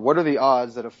 4, what are the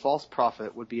odds that a false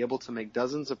prophet would be able to make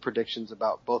dozens of predictions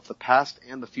about both the past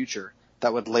and the future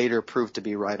that would later prove to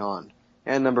be right on?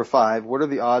 And number 5, what are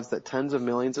the odds that tens of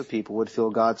millions of people would feel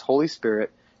God's Holy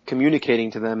Spirit communicating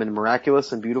to them in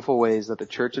miraculous and beautiful ways that the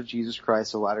Church of Jesus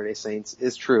Christ of Latter-day Saints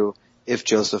is true if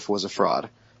Joseph was a fraud?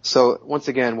 So once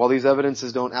again, while these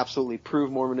evidences don't absolutely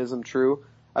prove Mormonism true,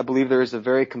 I believe there is a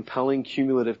very compelling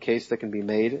cumulative case that can be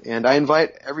made, and I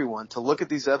invite everyone to look at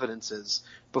these evidences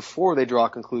before they draw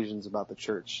conclusions about the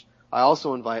church. I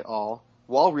also invite all,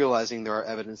 while realizing there are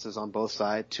evidences on both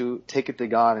sides, to take it to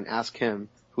God and ask Him,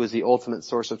 who is the ultimate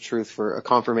source of truth, for a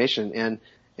confirmation.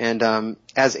 And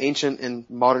as ancient and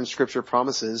modern Scripture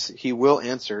promises, He will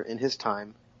answer in His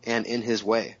time and in His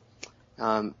way.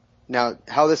 Now,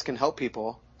 how this can help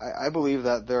people, I believe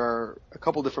that there are a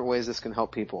couple different ways this can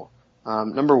help people.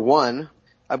 Number one,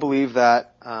 I believe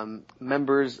that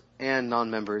members and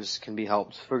non-members can be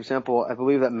helped. For example, I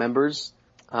believe that members,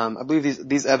 I believe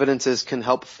these evidences can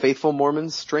help faithful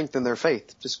Mormons strengthen their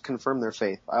faith, just confirm their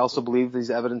faith. I also believe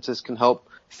these evidences can help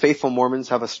faithful Mormons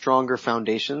have a stronger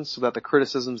foundation so that the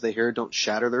criticisms they hear don't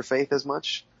shatter their faith as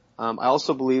much. I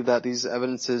also believe that these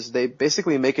evidences, they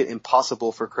basically make it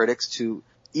impossible for critics to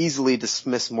easily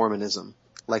dismiss Mormonism,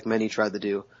 like many tried to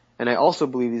do. And I also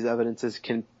believe these evidences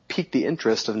can pique the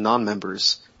interest of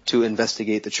non-members to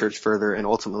investigate the church further and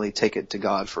ultimately take it to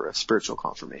God for a spiritual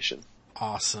confirmation.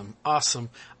 Awesome.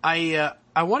 I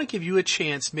want to give you a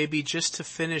chance maybe just to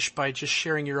finish by just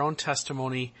sharing your own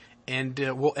testimony, and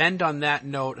we'll end on that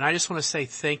note. And I just want to say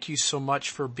thank you so much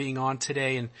for being on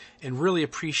today, and really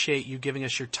appreciate you giving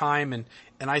us your time, and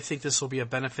I think this will be a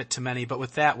benefit to many. But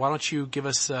with that, why don't you give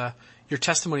us your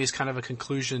testimony as kind of a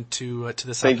conclusion to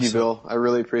this episode. Thank you, Bill. I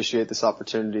really appreciate this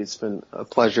opportunity. It's been a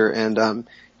pleasure. And,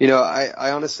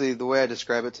 I honestly, the way I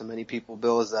describe it to many people,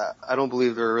 Bill, is that I don't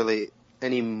believe there are really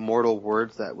any mortal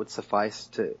words that would suffice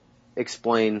to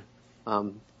explain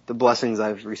the blessings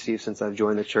I've received since I've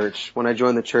joined the church. When I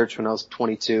joined the church when I was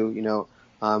 22,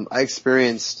 I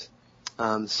experienced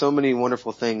so many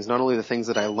wonderful things, not only the things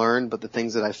that I learned, but the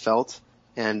things that I felt.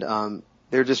 And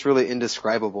they're just really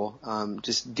indescribable,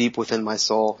 just deep within my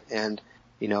soul. And,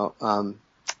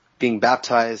 being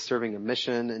baptized, serving a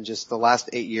mission, and just the last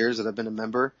 8 years that I've been a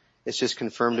member, it's just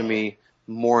confirmed to me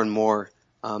more and more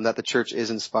that the church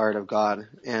is inspired of God.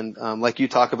 And like you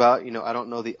talk about, I don't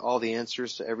know all the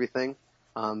answers to everything,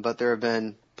 but there have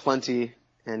been plenty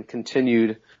and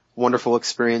continued wonderful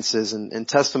experiences and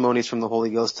testimonies from the Holy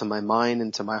Ghost to my mind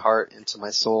and to my heart and to my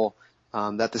soul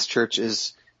that this church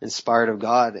is inspired of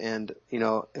God. And,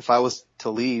 if I was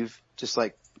to leave, just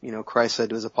like, Christ said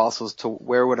to his apostles, to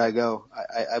where would I go?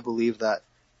 I believe that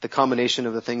the combination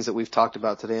of the things that we've talked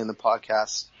about today in the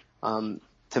podcast,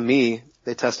 to me,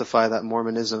 they testify that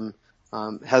Mormonism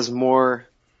has more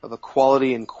of a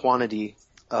quality and quantity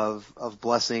of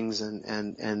blessings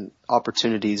and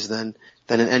opportunities than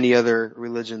in any other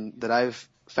religion that I've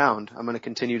found. I'm going to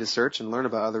continue to search and learn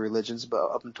about other religions,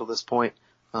 but up until this point,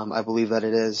 I believe that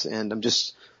it is. And I'm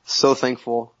just so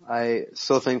thankful.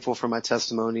 So thankful for my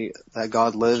testimony that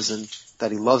God lives and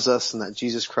that he loves us and that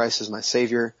Jesus Christ is my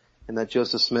Savior and that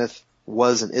Joseph Smith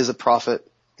was and is a prophet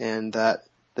and that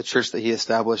the church that he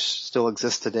established still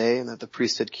exists today and that the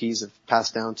priesthood keys have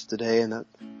passed down to today and that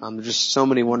there's just so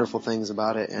many wonderful things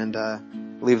about it. And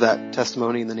believe that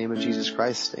testimony in the name of Jesus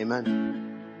Christ. Amen.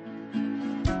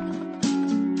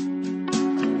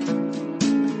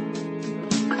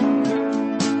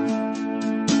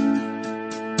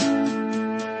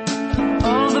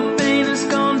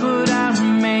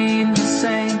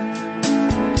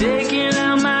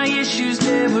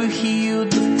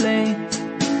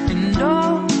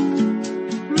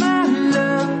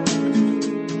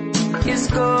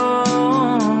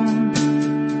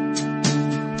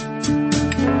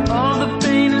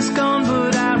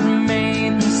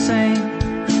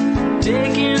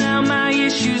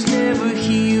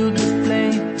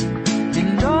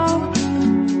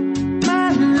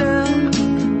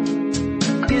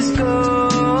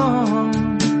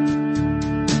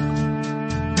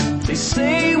 They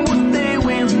say